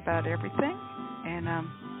just about everything. And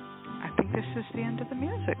I think this is the end of the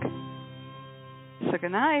music. So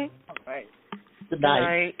good night. All right. Good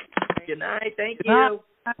night. Good night. Thank you.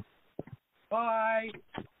 Bye.